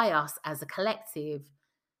sacred by us as a collective.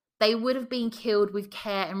 They would have been killed with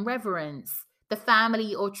care and reverence. The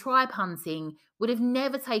family or tribe hunting would have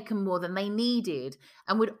never taken more than they needed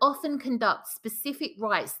and would often conduct specific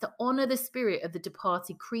rites to honour the spirit of the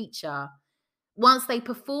departed creature. Once they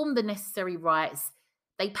performed the necessary rites,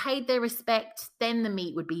 they paid their respect, then the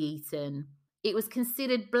meat would be eaten. It was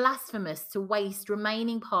considered blasphemous to waste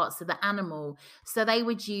remaining parts of the animal, so they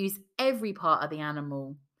would use every part of the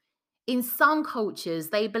animal. In some cultures,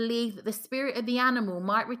 they believed that the spirit of the animal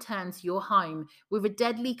might return to your home with a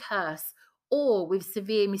deadly curse or with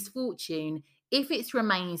severe misfortune if its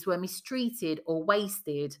remains were mistreated or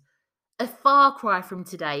wasted. A far cry from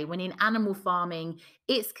today, when in animal farming,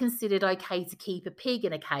 it's considered okay to keep a pig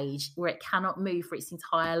in a cage where it cannot move for its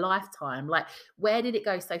entire lifetime. Like, where did it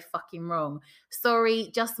go so fucking wrong?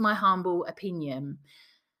 Sorry, just my humble opinion.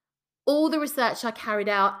 All the research I carried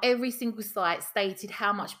out, every single site stated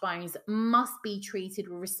how much bones must be treated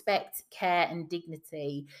with respect, care, and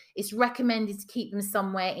dignity. It's recommended to keep them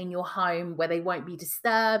somewhere in your home where they won't be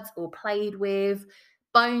disturbed or played with.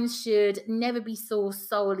 Bones should never be sourced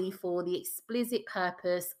solely for the explicit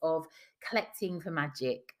purpose of collecting for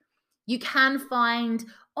magic. You can find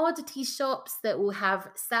oddity shops that will have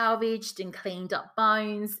salvaged and cleaned up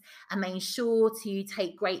bones, and they ensure to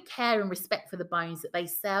take great care and respect for the bones that they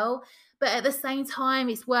sell. But at the same time,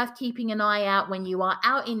 it's worth keeping an eye out when you are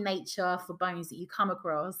out in nature for bones that you come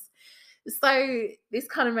across. So this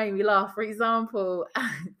kind of made me laugh. For example,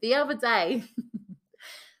 the other day,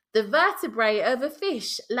 the vertebrae of a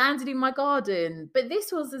fish landed in my garden, but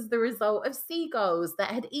this was as the result of seagulls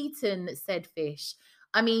that had eaten said fish.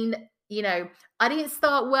 I mean, I didn't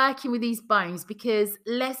start working with these bones because,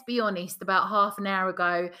 let's be honest, about half an hour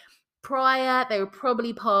ago, prior, they were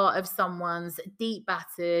probably part of someone's deep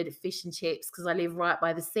battered fish and chips because I live right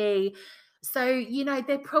by the sea. So,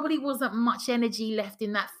 there probably wasn't much energy left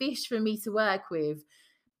in that fish for me to work with.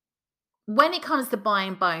 When it comes to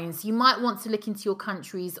buying bones, you might want to look into your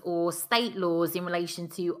country's or state laws in relation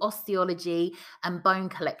to osteology and bone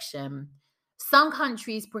collection. Some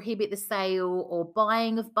countries prohibit the sale or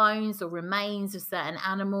buying of bones or remains of certain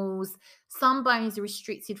animals. Some bones are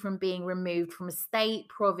restricted from being removed from a state,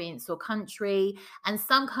 province, or country. And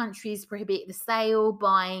some countries prohibit the sale,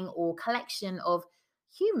 buying, or collection of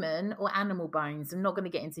human or animal bones. I'm not going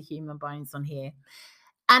to get into human bones on here.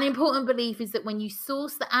 An important belief is that when you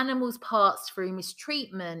source the animal's parts through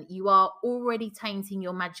mistreatment, you are already tainting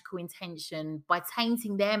your magical intention by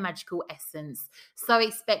tainting their magical essence. So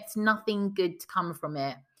expect nothing good to come from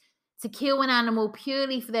it. To kill an animal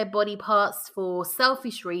purely for their body parts for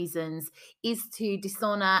selfish reasons is to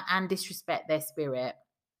dishonor and disrespect their spirit.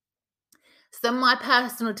 So my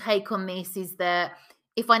personal take on this is that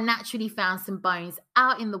if I naturally found some bones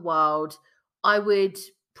out in the wild, I would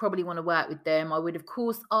probably want to work with them. I would, of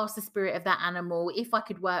course, ask the spirit of that animal if I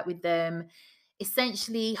could work with them,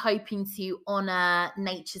 essentially hoping to honor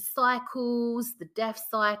nature's cycles, the death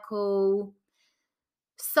cycle.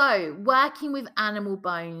 So, working with animal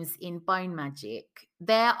bones in bone magic,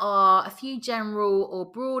 there are a few general or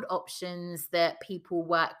broad options that people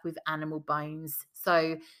work with animal bones.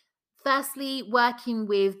 So, firstly, working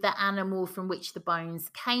with the animal from which the bones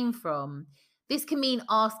came from. This can mean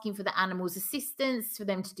asking for the animal's assistance, for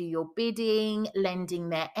them to do your bidding, lending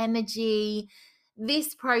their energy.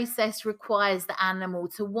 This process requires the animal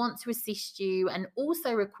to want to assist you and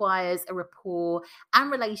also requires a rapport and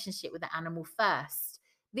relationship with the animal first.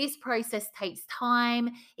 This process takes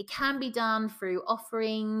time. It can be done through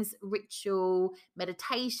offerings, ritual,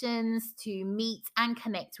 meditations to meet and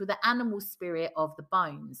connect with the animal spirit of the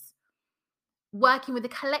bones. Working with the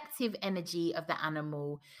collective energy of the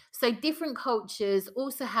animal. So different cultures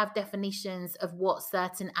also have definitions of what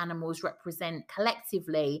certain animals represent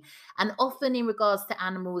collectively, and often in regards to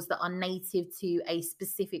animals that are native to a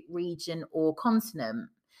specific region or continent.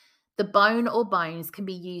 The bone or bones can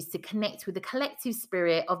be used to connect with the collective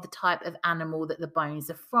spirit of the type of animal that the bones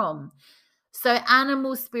are from. So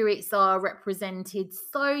animal spirits are represented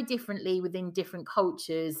so differently within different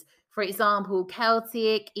cultures. For example,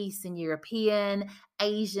 Celtic, Eastern European,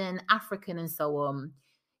 Asian, African, and so on.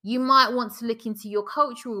 You might want to look into your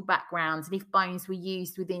cultural background and if bones were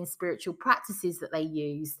used within spiritual practices that they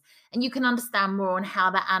used. And you can understand more on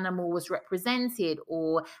how the animal was represented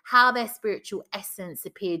or how their spiritual essence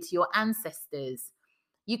appeared to your ancestors.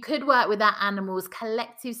 You could work with that animal's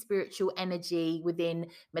collective spiritual energy within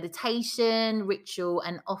meditation, ritual,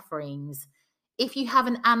 and offerings. If you have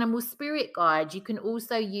an animal spirit guide, you can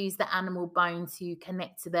also use the animal bone to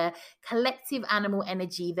connect to the collective animal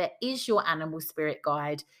energy that is your animal spirit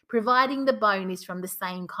guide, providing the bone is from the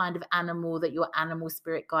same kind of animal that your animal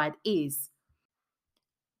spirit guide is.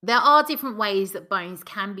 There are different ways that bones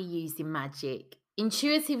can be used in magic.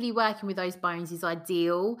 Intuitively working with those bones is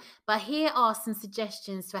ideal, but here are some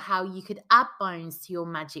suggestions for how you could add bones to your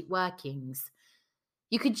magic workings.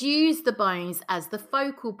 You could use the bones as the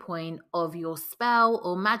focal point of your spell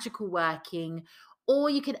or magical working, or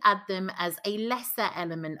you could add them as a lesser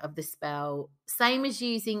element of the spell, same as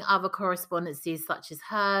using other correspondences such as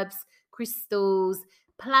herbs, crystals,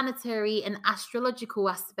 planetary and astrological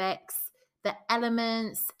aspects, the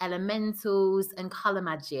elements, elementals, and color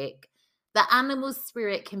magic. The animal's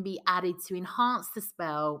spirit can be added to enhance the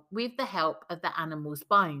spell with the help of the animal's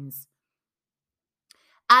bones.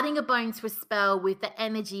 Adding a bone to a spell with the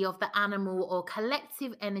energy of the animal or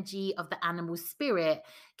collective energy of the animal's spirit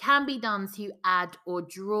can be done to add or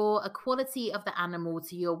draw a quality of the animal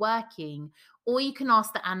to your working, or you can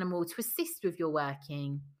ask the animal to assist with your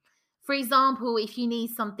working. For example, if you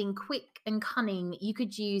need something quick and cunning, you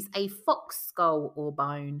could use a fox skull or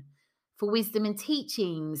bone. For wisdom and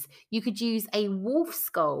teachings, you could use a wolf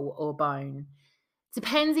skull or bone.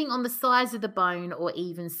 Depending on the size of the bone or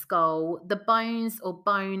even skull, the bones or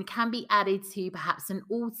bone can be added to perhaps an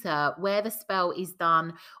altar where the spell is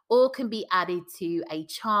done, or can be added to a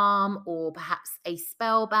charm or perhaps a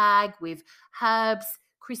spell bag with herbs,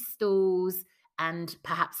 crystals, and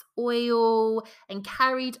perhaps oil, and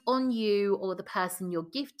carried on you or the person you're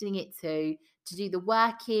gifting it to do the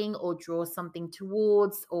working or draw something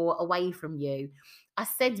towards or away from you. I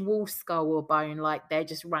said wolf skull or bone like they're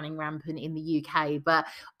just running rampant in the UK, but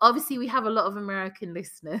obviously we have a lot of American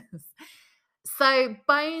listeners. So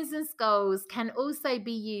bones and skulls can also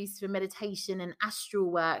be used for meditation and astral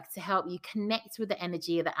work to help you connect with the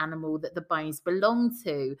energy of the animal that the bones belong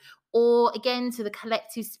to, or again to the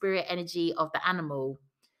collective spirit energy of the animal.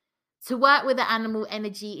 To work with the animal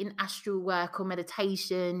energy in astral work or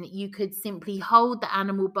meditation, you could simply hold the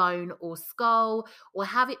animal bone or skull, or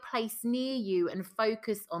have it placed near you and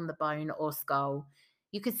focus on the bone or skull.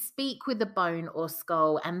 You could speak with the bone or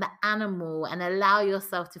skull and the animal and allow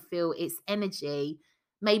yourself to feel its energy.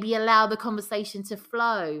 Maybe allow the conversation to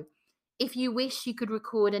flow. If you wish, you could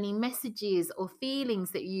record any messages or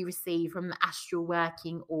feelings that you receive from the astral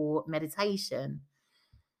working or meditation.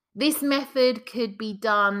 This method could be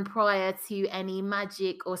done prior to any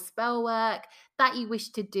magic or spell work that you wish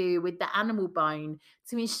to do with the animal bone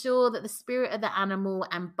to ensure that the spirit of the animal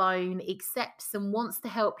and bone accepts and wants to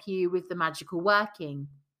help you with the magical working.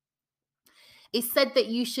 It's said that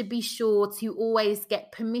you should be sure to always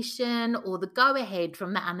get permission or the go-ahead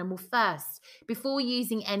from the animal first before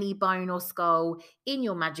using any bone or skull in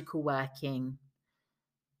your magical working.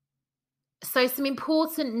 So some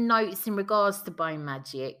important notes in regards to bone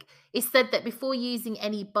magic. It's said that before using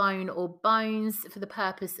any bone or bones for the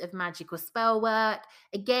purpose of magic or spell work,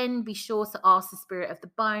 again, be sure to ask the spirit of the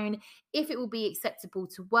bone if it will be acceptable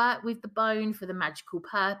to work with the bone for the magical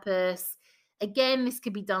purpose. Again, this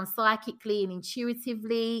could be done psychically and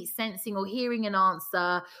intuitively, sensing or hearing an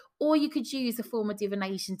answer, or you could use a form of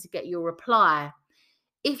divination to get your reply.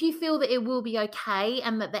 If you feel that it will be okay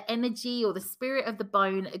and that the energy or the spirit of the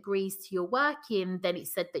bone agrees to your working, then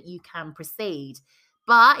it's said that you can proceed.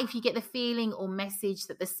 But if you get the feeling or message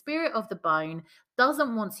that the spirit of the bone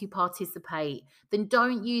doesn't want to participate, then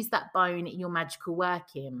don't use that bone in your magical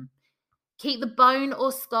working. Keep the bone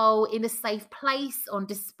or skull in a safe place on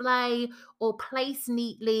display, or place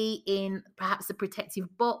neatly in perhaps a protective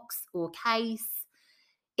box or case.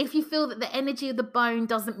 If you feel that the energy of the bone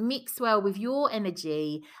doesn't mix well with your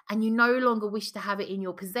energy and you no longer wish to have it in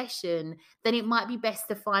your possession, then it might be best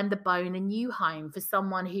to find the bone a new home for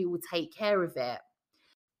someone who will take care of it.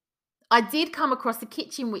 I did come across a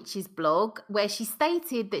Kitchen Witch's blog where she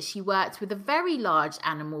stated that she worked with a very large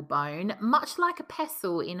animal bone, much like a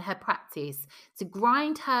pestle in her practice, to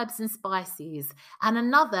grind herbs and spices, and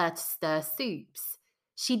another to stir soups.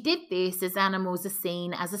 She did this as animals are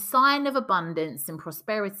seen as a sign of abundance and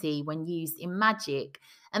prosperity when used in magic,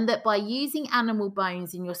 and that by using animal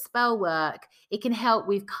bones in your spell work, it can help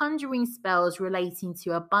with conjuring spells relating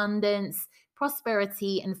to abundance,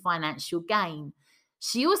 prosperity, and financial gain.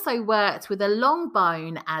 She also worked with a long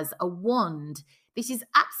bone as a wand. This is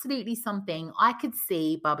absolutely something I could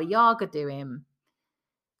see Baba Yaga doing.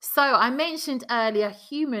 So I mentioned earlier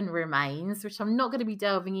human remains, which I'm not going to be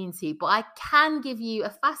delving into, but I can give you a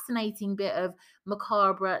fascinating bit of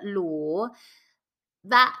macabre lore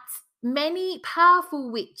that many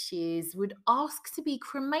powerful witches would ask to be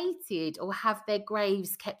cremated or have their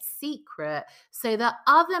graves kept secret so that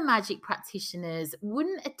other magic practitioners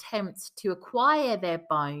wouldn't attempt to acquire their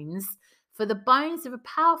bones, for the bones of a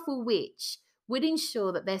powerful witch would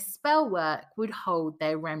ensure that their spell work would hold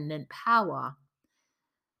their remnant power.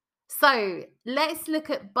 So let's look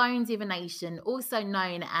at bone divination, also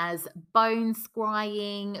known as bone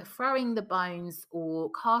scrying, throwing the bones, or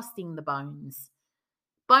casting the bones.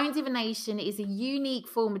 Bone divination is a unique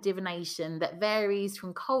form of divination that varies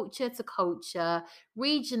from culture to culture,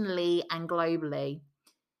 regionally and globally.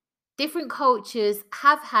 Different cultures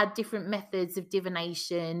have had different methods of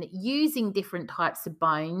divination using different types of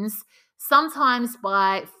bones, sometimes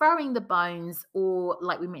by throwing the bones or,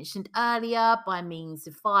 like we mentioned earlier, by means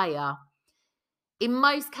of fire. In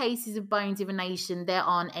most cases of bone divination, there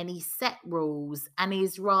aren't any set rules and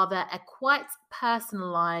is rather a quite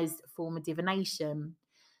personalized form of divination.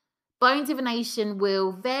 Bone divination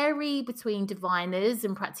will vary between diviners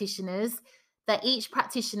and practitioners, that each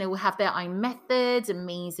practitioner will have their own method and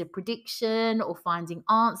means of prediction or finding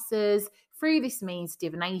answers through this means of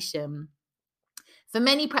divination. For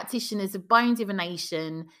many practitioners of bone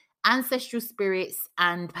divination, ancestral spirits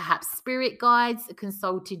and perhaps spirit guides are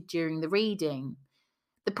consulted during the reading.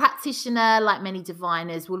 The practitioner, like many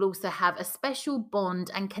diviners, will also have a special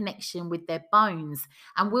bond and connection with their bones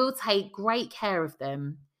and will take great care of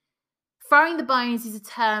them. Throwing the bones is a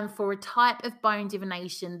term for a type of bone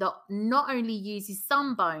divination that not only uses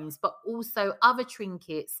some bones, but also other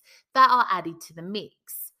trinkets that are added to the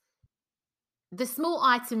mix. The small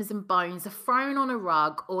items and bones are thrown on a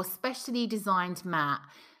rug or specially designed mat.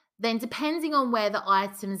 Then, depending on where the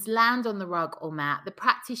items land on the rug or mat, the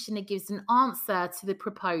practitioner gives an answer to the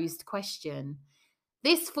proposed question.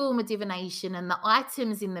 This form of divination and the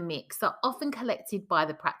items in the mix are often collected by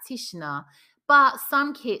the practitioner, but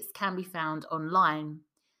some kits can be found online.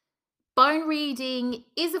 Bone reading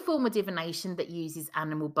is a form of divination that uses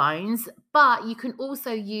animal bones, but you can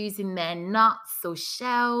also use in there nuts or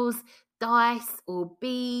shells, dice or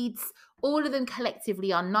beads. All of them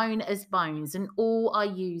collectively are known as bones and all are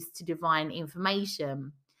used to divine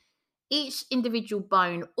information. Each individual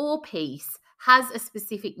bone or piece has a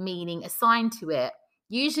specific meaning assigned to it,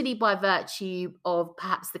 usually by virtue of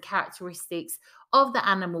perhaps the characteristics of the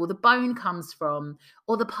animal the bone comes from,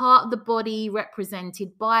 or the part of the body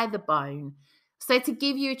represented by the bone. So to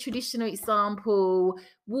give you a traditional example,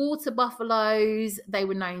 water buffaloes, they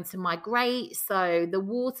were known to migrate. So the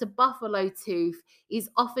water buffalo tooth is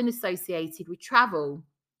often associated with travel.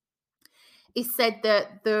 It's said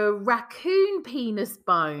that the raccoon penis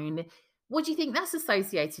bone, what do you think that's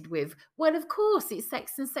associated with? Well, of course, it's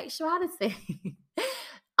sex and sexuality.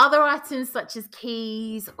 Other items such as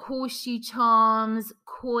keys, horseshoe charms,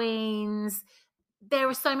 coins. There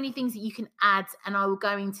are so many things that you can add, and I will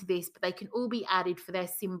go into this, but they can all be added for their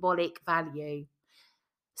symbolic value.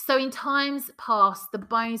 So in times past, the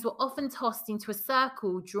bones were often tossed into a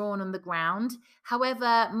circle drawn on the ground.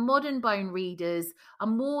 However, modern bone readers are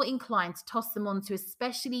more inclined to toss them onto a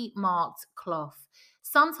specially marked cloth.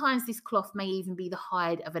 Sometimes this cloth may even be the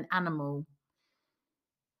hide of an animal.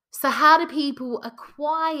 So how do people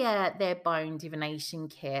acquire their bone divination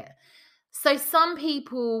kit? So some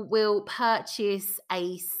people will purchase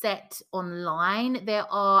a set online. There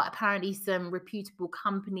are apparently some reputable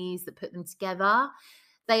companies that put them together.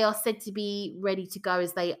 They are said to be ready to go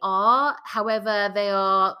as they are. However, they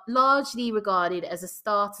are largely regarded as a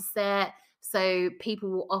starter set. So people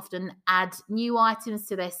will often add new items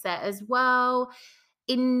to their set as well.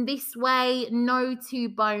 In this way, no two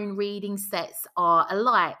bone reading sets are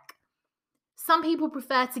alike. Some people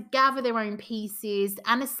prefer to gather their own pieces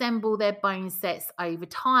and assemble their bone sets over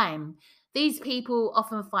time. These people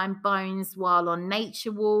often find bones while on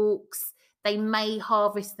nature walks. They may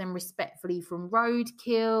harvest them respectfully from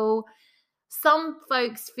roadkill. Some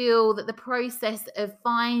folks feel that the process of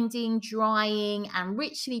finding, drying, and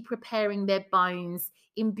ritually preparing their bones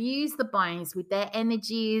imbues the bones with their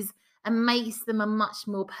energies and makes them a much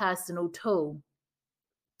more personal tool.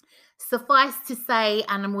 Suffice to say,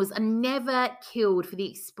 animals are never killed for the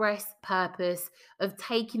express purpose of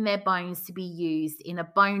taking their bones to be used in a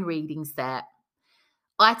bone reading set.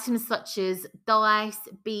 Items such as dice,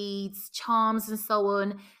 beads, charms, and so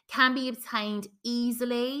on can be obtained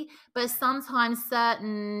easily, but sometimes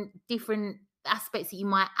certain different aspects that you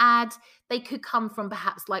might add, they could come from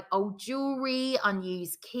perhaps like old jewelry,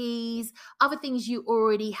 unused keys, other things you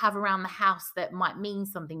already have around the house that might mean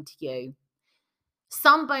something to you.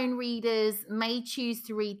 Some bone readers may choose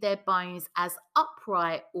to read their bones as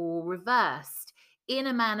upright or reversed in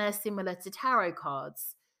a manner similar to tarot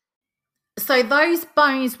cards. So those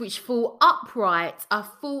bones which fall upright are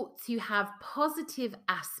thought to have positive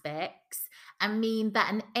aspects and mean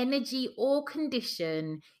that an energy or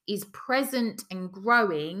condition is present and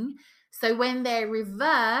growing. So when they're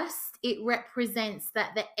reversed, it represents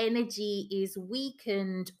that the energy is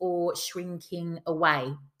weakened or shrinking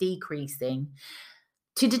away, decreasing.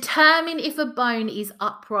 To determine if a bone is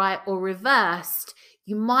upright or reversed,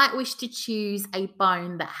 you might wish to choose a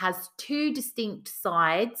bone that has two distinct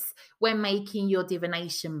sides when making your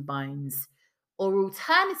divination bones. Or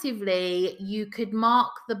alternatively, you could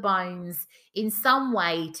mark the bones in some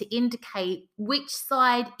way to indicate which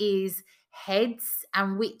side is heads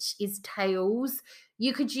and which is tails.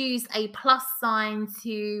 You could use a plus sign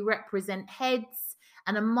to represent heads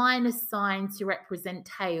and a minus sign to represent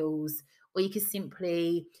tails. Or you could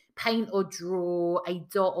simply paint or draw a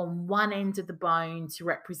dot on one end of the bone to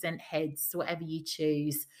represent heads, whatever you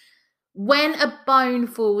choose. When a bone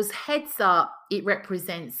falls heads up, it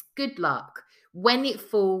represents good luck. When it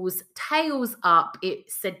falls tails up,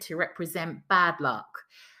 it's said to represent bad luck.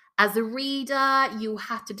 As a reader, you'll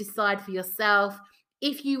have to decide for yourself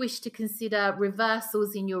if you wish to consider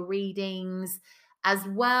reversals in your readings, as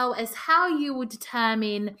well as how you will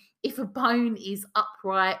determine if a bone is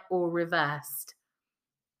upright or reversed.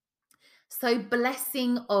 So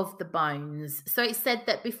blessing of the bones. So it said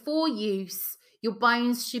that before use, your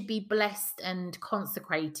bones should be blessed and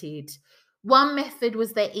consecrated. One method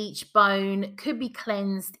was that each bone could be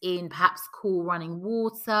cleansed in perhaps cool running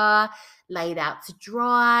water, laid out to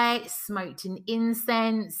dry, smoked in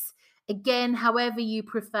incense. Again, however you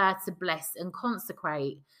prefer to bless and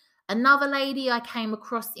consecrate. Another lady I came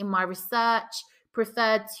across in my research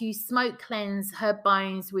preferred to smoke cleanse her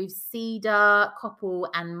bones with cedar, copal,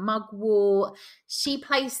 and mugwort. She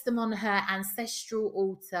placed them on her ancestral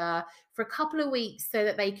altar for a couple of weeks so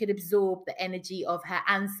that they could absorb the energy of her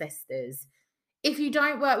ancestors. If you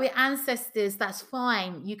don't work with ancestors, that's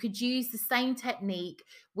fine. You could use the same technique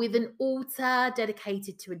with an altar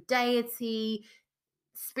dedicated to a deity,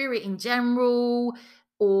 spirit in general,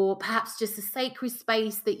 or perhaps just a sacred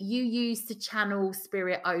space that you use to channel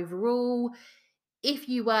spirit overall. If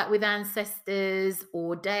you work with ancestors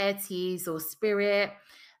or deities or spirit,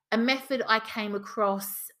 a method I came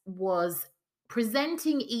across was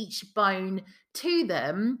presenting each bone to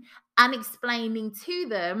them and explaining to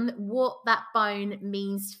them what that bone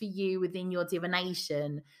means for you within your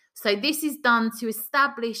divination. So this is done to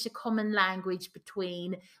establish a common language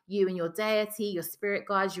between you and your deity, your spirit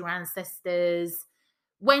guides, your ancestors.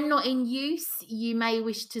 When not in use, you may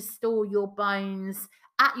wish to store your bones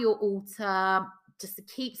at your altar just to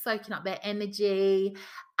keep soaking up their energy.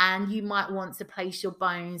 And you might want to place your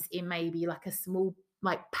bones in maybe like a small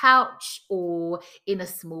pouch or in a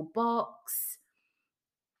small box.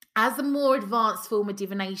 As a more advanced form of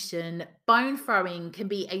divination, bone throwing can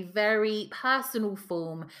be a very personal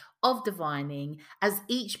form of divining, as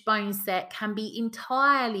each bone set can be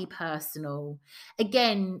entirely personal.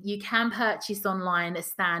 Again, you can purchase online a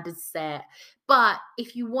standard set, but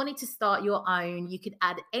if you wanted to start your own, you could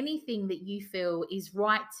add anything that you feel is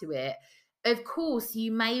right to it. Of course,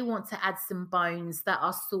 you may want to add some bones that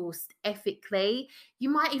are sourced ethically. You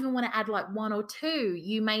might even want to add like one or two.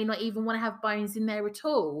 You may not even want to have bones in there at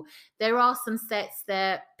all. There are some sets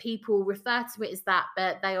that people refer to it as that,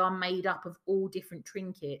 but they are made up of all different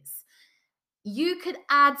trinkets. You could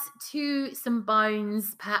add to some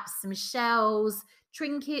bones, perhaps some shells,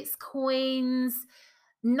 trinkets, coins.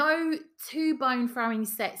 No two bone throwing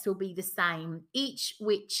sets will be the same, each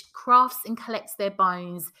which crafts and collects their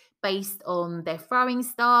bones based on their throwing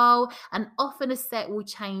style, and often a set will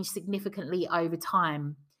change significantly over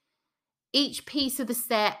time. Each piece of the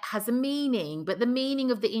set has a meaning, but the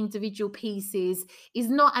meaning of the individual pieces is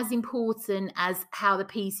not as important as how the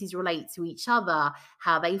pieces relate to each other,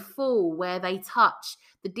 how they fall, where they touch.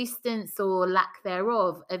 The distance or lack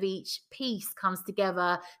thereof of each piece comes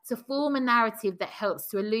together to form a narrative that helps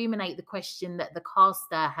to illuminate the question that the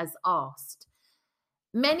caster has asked.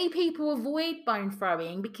 Many people avoid bone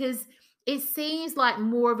throwing because it seems like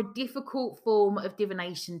more of a difficult form of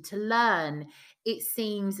divination to learn. It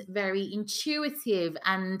seems very intuitive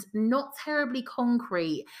and not terribly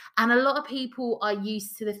concrete. And a lot of people are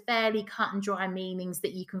used to the fairly cut and dry meanings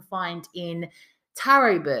that you can find in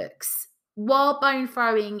tarot books. While bone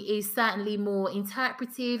throwing is certainly more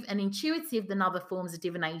interpretive and intuitive than other forms of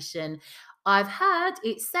divination, I've heard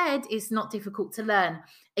it said it's not difficult to learn.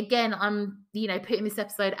 Again, I'm, putting this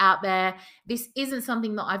episode out there. This isn't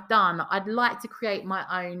something that I've done. I'd like to create my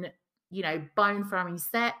own, bone throwing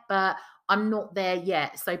set, but I'm not there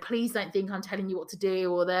yet. So please don't think I'm telling you what to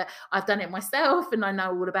do or that I've done it myself and I know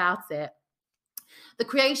all about it. The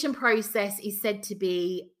creation process is said to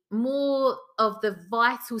be more of the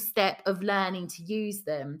vital step of learning to use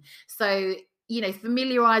them. So,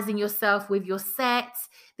 familiarizing yourself with your sets,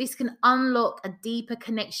 this can unlock a deeper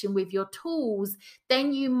connection with your tools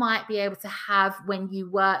than you might be able to have when you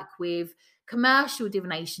work with commercial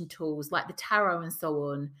divination tools like the tarot and so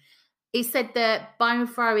on. It said that bone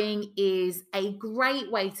throwing is a great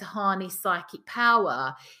way to harness psychic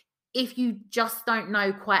power if you just don't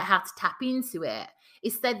know quite how to tap into it.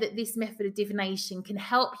 It's said that this method of divination can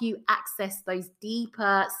help you access those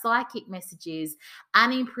deeper psychic messages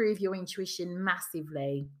and improve your intuition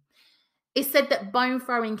massively. It's said that bone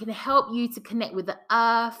throwing can help you to connect with the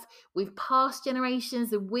earth, with past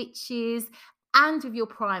generations of witches, and with your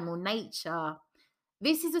primal nature.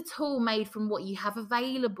 This is a tool made from what you have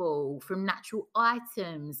available, from natural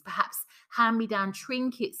items, perhaps hand-me-down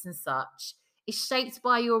trinkets and such. It's shaped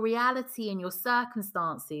by your reality and your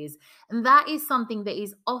circumstances, and that is something that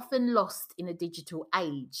is often lost in a digital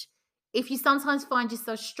age. If you sometimes find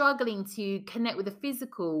yourself struggling to connect with the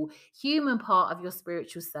physical, human part of your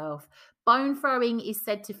spiritual self, bone throwing is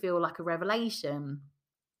said to feel like a revelation.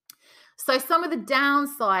 So some of the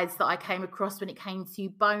downsides that I came across when it came to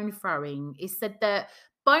bone throwing is said that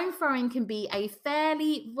Bone throwing can be a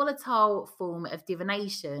fairly volatile form of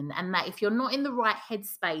divination, and that if you're not in the right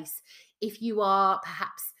headspace, if you are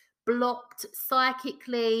perhaps blocked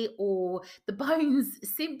psychically or the bones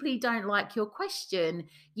simply don't like your question,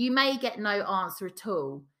 you may get no answer at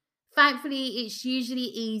all. Thankfully, it's usually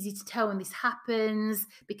easy to tell when this happens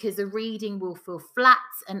because the reading will feel flat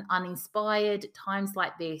and uninspired at times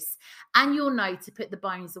like this, and you'll know to put the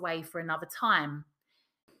bones away for another time.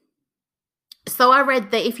 So I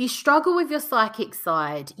read that if you struggle with your psychic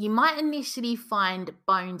side, you might initially find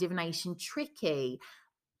bone divination tricky.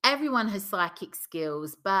 Everyone has psychic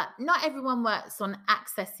skills, but not everyone works on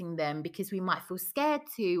accessing them because we might feel scared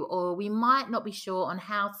to, or we might not be sure on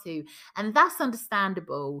how to, and that's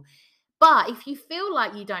understandable. But if you feel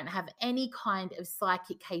like you don't have any kind of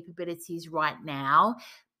psychic capabilities right now,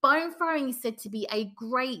 bone throwing is said to be a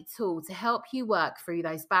great tool to help you work through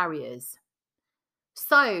those barriers.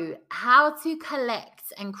 So, how to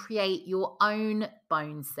collect and create your own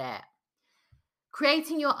bone set.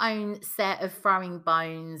 Creating your own set of throwing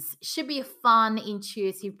bones should be a fun,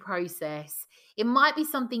 intuitive process. It might be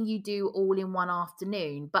something you do all in one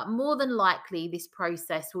afternoon, but more than likely, this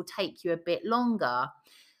process will take you a bit longer.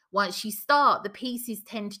 Once you start, the pieces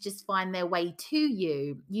tend to just find their way to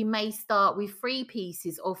you. You may start with 3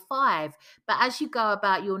 pieces or 5, but as you go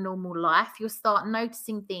about your normal life, you'll start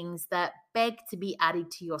noticing things that beg to be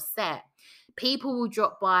added to your set. People will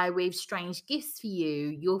drop by with strange gifts for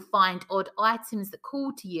you. You'll find odd items that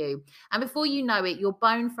call to you. And before you know it, your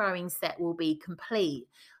bone throwing set will be complete.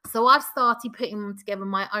 So I've started putting together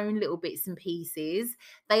my own little bits and pieces.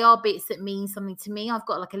 They are bits that mean something to me. I've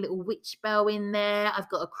got like a little witch bell in there. I've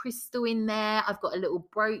got a crystal in there. I've got a little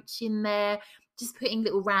brooch in there. Just putting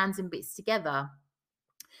little random bits together.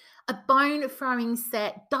 A bone throwing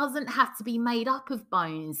set doesn't have to be made up of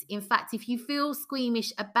bones. In fact, if you feel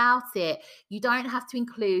squeamish about it, you don't have to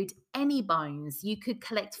include any bones. You could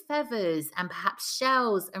collect feathers and perhaps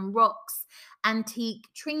shells and rocks, antique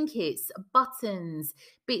trinkets, buttons,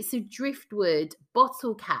 bits of driftwood,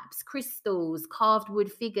 bottle caps, crystals, carved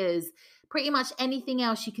wood figures, pretty much anything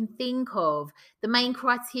else you can think of. The main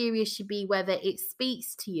criteria should be whether it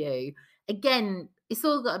speaks to you. Again, it's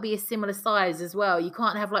all got to be a similar size as well. You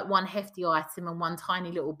can't have like one hefty item and one tiny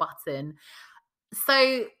little button.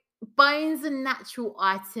 So bones are natural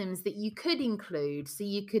items that you could include. So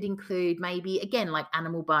you could include maybe, again, like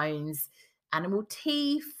animal bones, animal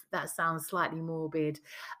teeth. That sounds slightly morbid.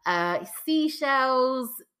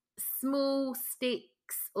 Seashells, small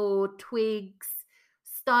sticks or twigs,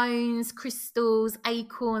 stones, crystals,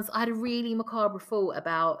 acorns. I had a really macabre thought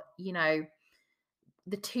about,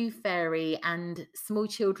 the tooth fairy and small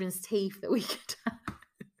children's teeth that we could have.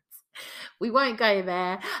 We won't go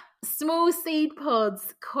there. Small seed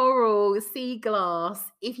pods, coral, sea glass.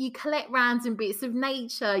 If you collect random bits of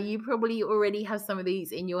nature, you probably already have some of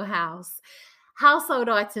these in your house. Household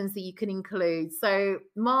items that you can include. So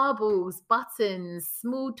marbles, buttons,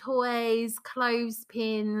 small toys,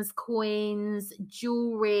 clothespins, coins,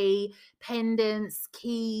 jewelry, pendants,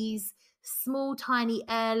 keys, small tiny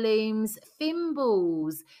heirlooms,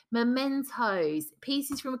 thimbles, mementos,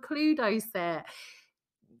 pieces from a Cluedo set.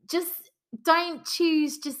 Just don't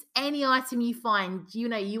choose just any item you find.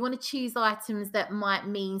 You want to choose items that might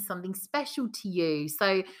mean something special to you.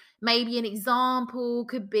 So maybe an example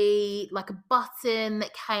could be like a button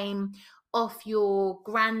that came off your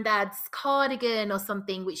granddad's cardigan or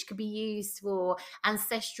something, which could be used for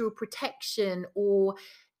ancestral protection. Or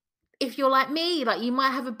if you're like me, like you might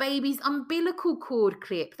have a baby's umbilical cord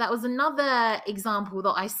clip. That was another example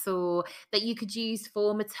that I saw that you could use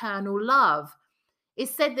for maternal love.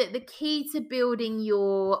 It's said that the key to building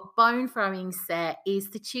your bone throwing set is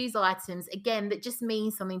to choose items, again, that just mean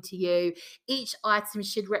something to you. Each item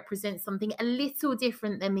should represent something a little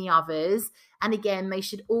different than the others. And again, they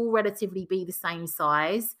should all relatively be the same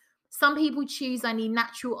size. Some people choose only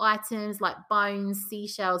natural items like bones,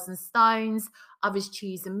 seashells, and stones. Others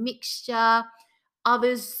choose a mixture.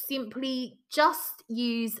 Others simply just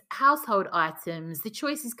use household items. The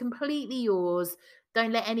choice is completely yours.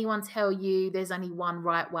 Don't let anyone tell you there's only one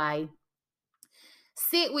right way.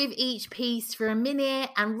 Sit with each piece for a minute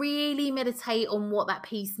and really meditate on what that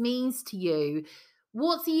piece means to you.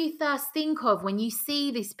 What do you first think of when you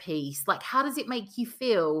see this piece? Like, how does it make you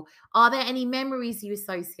feel? Are there any memories you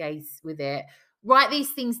associate with it? Write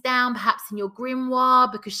these things down, perhaps in your grimoire,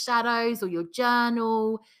 book of shadows, or your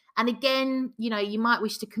journal. And again, you might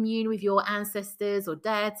wish to commune with your ancestors or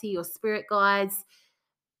deity or spirit guides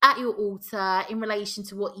at your altar in relation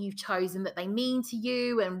to what you've chosen that they mean to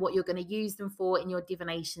you and what you're going to use them for in your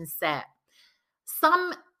divination set.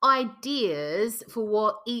 Some ideas for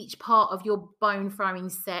what each part of your bone throwing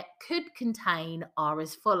set could contain are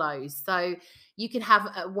as follows. So you could have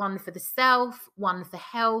one for the self, one for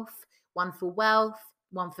health, one for wealth,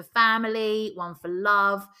 one for family, one for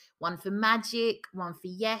love, one for magic, one for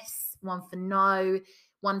yes, one for no,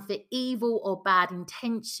 one for evil or bad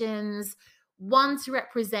intentions, one to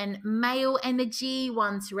represent male energy,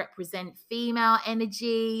 one to represent female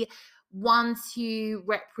energy, one to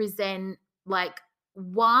represent like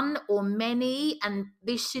one or many, and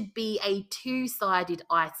this should be a two-sided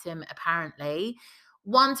item apparently.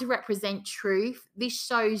 One to represent truth. This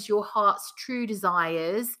shows your heart's true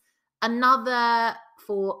desires. Another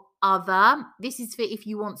for other. This is for if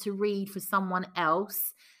you want to read for someone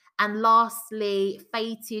else. And lastly,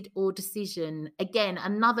 fated or decision. Again,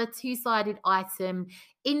 another two-sided item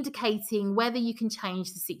indicating whether you can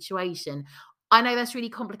change the situation. I know that's really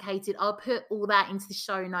complicated. I'll put all that into the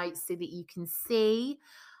show notes so that you can see.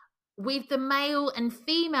 With the male and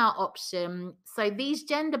female option, so these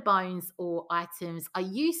gender bones or items are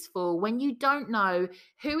useful when you don't know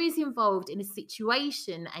who is involved in a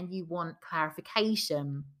situation and you want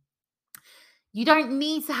clarification. You don't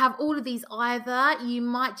need to have all of these either. You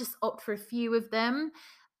might just opt for a few of them.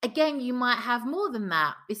 Again, you might have more than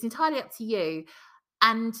that. It's entirely up to you.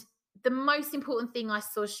 And the most important thing I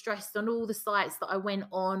saw stressed on all the sites that I went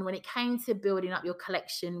on when it came to building up your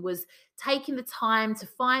collection was taking the time to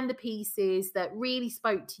find the pieces that really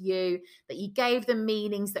spoke to you, that you gave them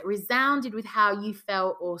meanings that resounded with how you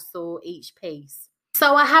felt or saw each piece.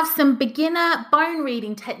 So I have some beginner bone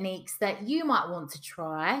reading techniques that you might want to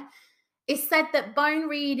try. It's said that bone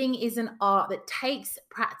reading is an art that takes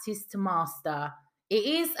practice to master. It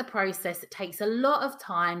is a process that takes a lot of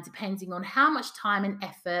time, depending on how much time and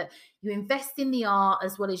effort you invest in the art,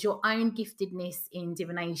 as well as your own giftedness in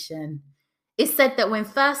divination. It's said that when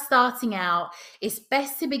first starting out, it's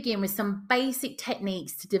best to begin with some basic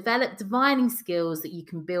techniques to develop divining skills that you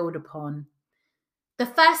can build upon. The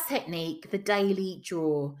first technique, the daily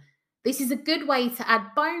draw. This is a good way to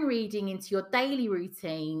add bone reading into your daily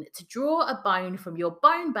routine, to draw a bone from your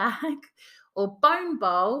bone bag or bone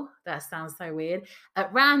bowl, that sounds so weird,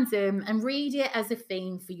 at random and read it as a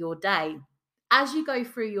theme for your day. As you go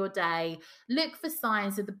through your day, look for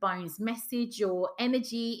signs of the bone's message or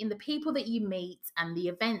energy in the people that you meet and the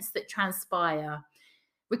events that transpire.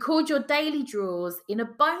 Record your daily draws in a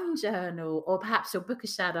bone journal or perhaps your book of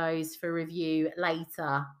shadows for review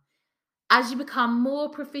later. As you become more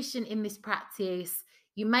proficient in this practice,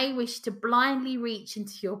 you may wish to blindly reach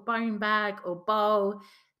into your bone bag or bowl,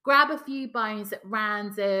 grab a few bones at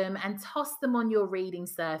random and toss them on your reading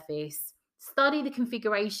surface. Study the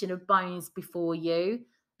configuration of bones before you.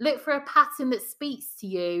 Look for a pattern that speaks to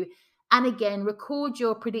you. And again, record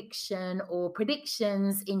your prediction or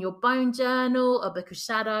predictions in your bone journal or book of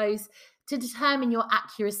shadows to determine your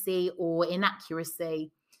accuracy or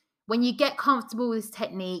inaccuracy. When you get comfortable with this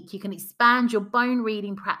technique, you can expand your bone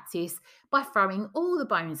reading practice by throwing all the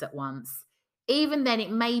bones at once. Even then,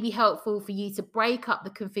 it may be helpful for you to break up the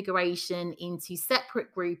configuration into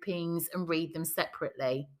separate groupings and read them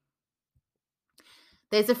separately.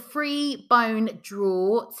 There's a free bone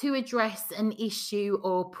draw to address an issue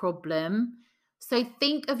or problem. So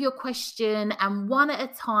think of your question and one at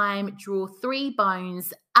a time, draw 3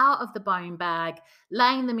 bones out of the bone bag,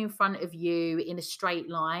 laying them in front of you in a straight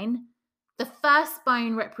line. The first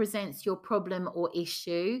bone represents your problem or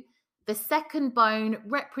issue. The second bone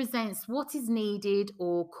represents what is needed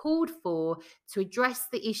or called for to address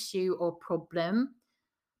the issue or problem.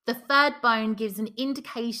 The third bone gives an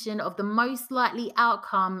indication of the most likely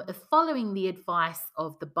outcome of following the advice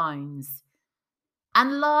of the bones.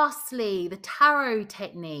 And lastly, the tarot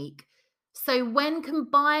technique. So when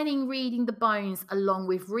combining reading the bones along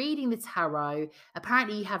with reading the tarot,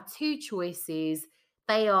 apparently you have 2 choices.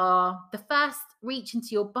 They are, the first, reach into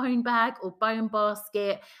your bone bag or bone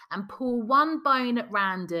basket and pull 1 bone at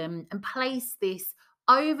random and place this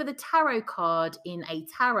over the tarot card in a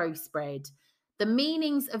tarot spread. The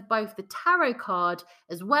meanings of both the tarot card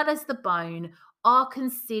as well as the bone are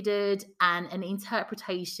considered and an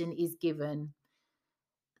interpretation is given.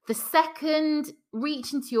 The second,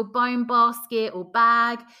 reach into your bone basket or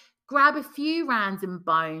bag, grab a few random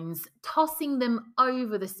bones, tossing them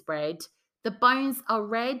over the spread. The bones are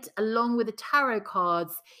read along with the tarot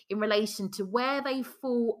cards in relation to where they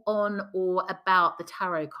fall on or about the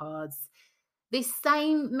tarot cards. This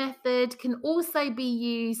same method can also be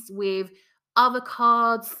used with other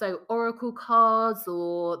cards, so oracle cards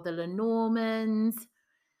or the Lenormands.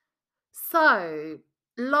 So,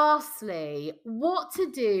 lastly, what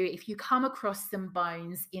to do if you come across some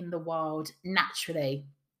bones in the wild naturally.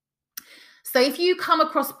 So if you come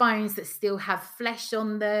across bones that still have flesh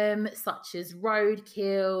on them, such as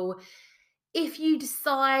roadkill, if you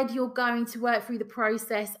decide you're going to work through the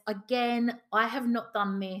process, again, I have not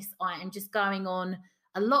done this. I am just going on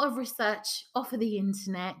a lot of research off of the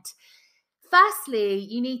internet. Firstly,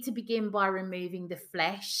 you need to begin by removing the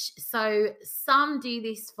flesh. So some do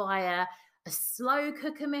this via a slow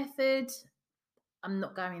cooker method. I'm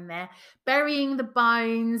not going there. Burying the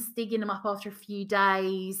bones, digging them up after a few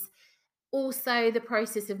days. Also, the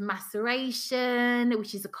process of maceration,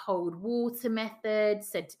 which is a cold water method,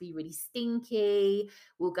 said to be really stinky.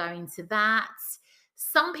 We'll go into that.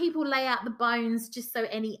 Some people lay out the bones just so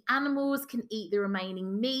any animals can eat the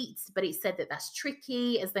remaining meat, but it's said that that's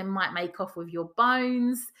tricky as they might make off with your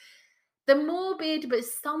bones. The morbid but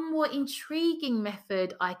somewhat intriguing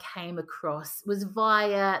method I came across was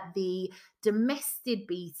via the domestic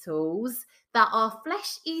beetles that are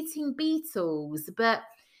flesh-eating beetles, but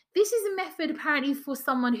this is a method apparently for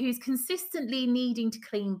someone who's consistently needing to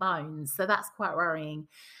clean bones, so that's quite worrying.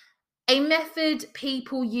 A method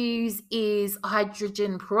people use is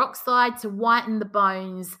hydrogen peroxide to whiten the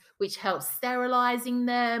bones, which helps sterilizing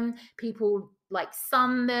them. People like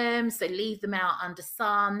sun them, so leave them out under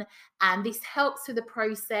sun, and this helps with the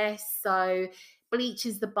process, so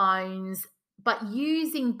bleaches the bones. But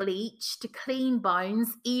using bleach to clean bones,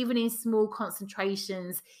 even in small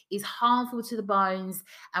concentrations, is harmful to the bones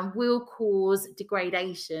and will cause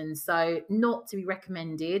degradation, so not to be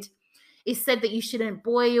recommended. It's said that you shouldn't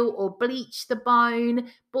boil or bleach the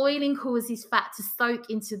bone. Boiling causes fat to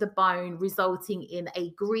soak into the bone, resulting in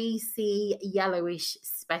a greasy, yellowish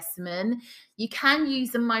specimen. You can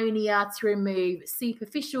use ammonia to remove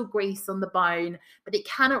superficial grease on the bone, but it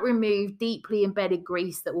cannot remove deeply embedded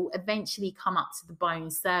grease that will eventually come up to the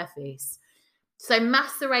bone surface. So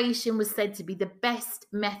maceration was said to be the best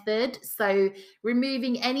method. So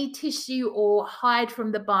removing any tissue or hide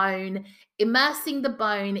from the bone, immersing the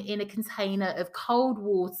bone in a container of cold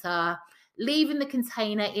water, leaving the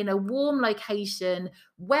container in a warm location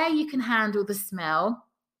where you can handle the smell.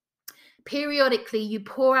 Periodically, you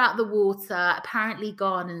pour out the water, apparently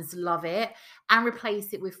gardens love it, and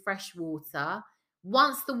replace it with fresh water.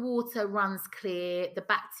 Once the water runs clear, the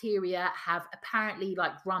bacteria have apparently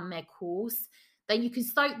run their course. Then you can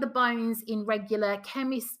soak the bones in regular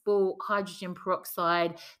chemist-bought hydrogen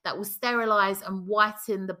peroxide that will sterilize and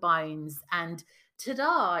whiten the bones. And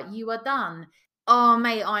ta-da, you are done. Oh,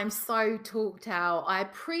 mate, I'm so talked out. I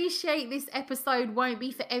appreciate this episode won't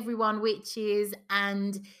be for everyone, witches.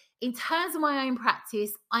 And in terms of my own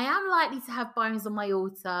practice, I am likely to have bones on my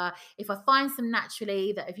altar if I find some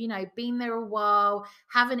naturally that have, been there a while,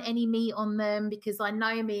 haven't any meat on them, because I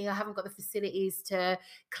know me, I haven't got the facilities to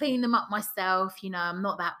clean them up myself. I'm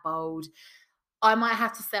not that bold. I might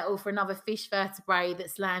have to settle for another fish vertebrae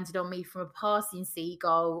that's landed on me from a passing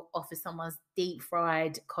seagull off of someone's deep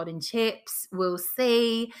fried cod and chips. We'll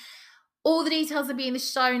see. All the details will be in the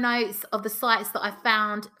show notes of the sites that I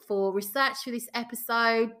found for research for this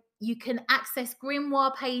episode. You can access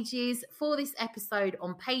grimoire pages for this episode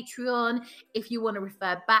on Patreon if you want to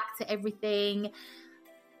refer back to everything.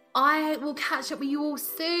 I will catch up with you all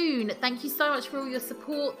soon. Thank you so much for all your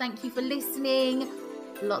support. Thank you for listening.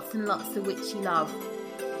 Lots and lots of witchy love.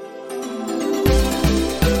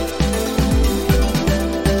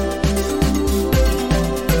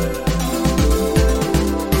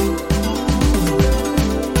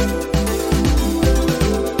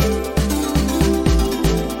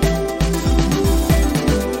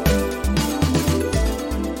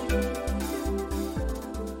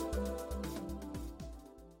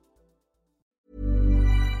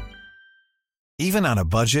 Even on a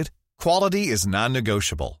budget, quality is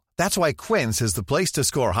non-negotiable. That's why Quince is the place to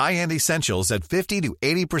score high-end essentials at 50 to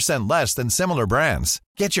 80% less than similar brands.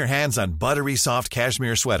 Get your hands on buttery soft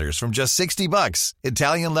cashmere sweaters from just $60,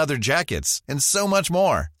 Italian leather jackets, and so much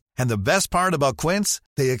more. And the best part about Quince,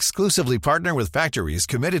 they exclusively partner with factories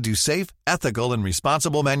committed to safe, ethical, and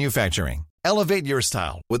responsible manufacturing. Elevate your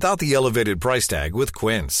style without the elevated price tag with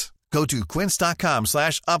Quince. Go to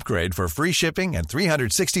quince.com/upgrade for free shipping and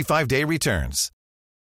 365-day returns.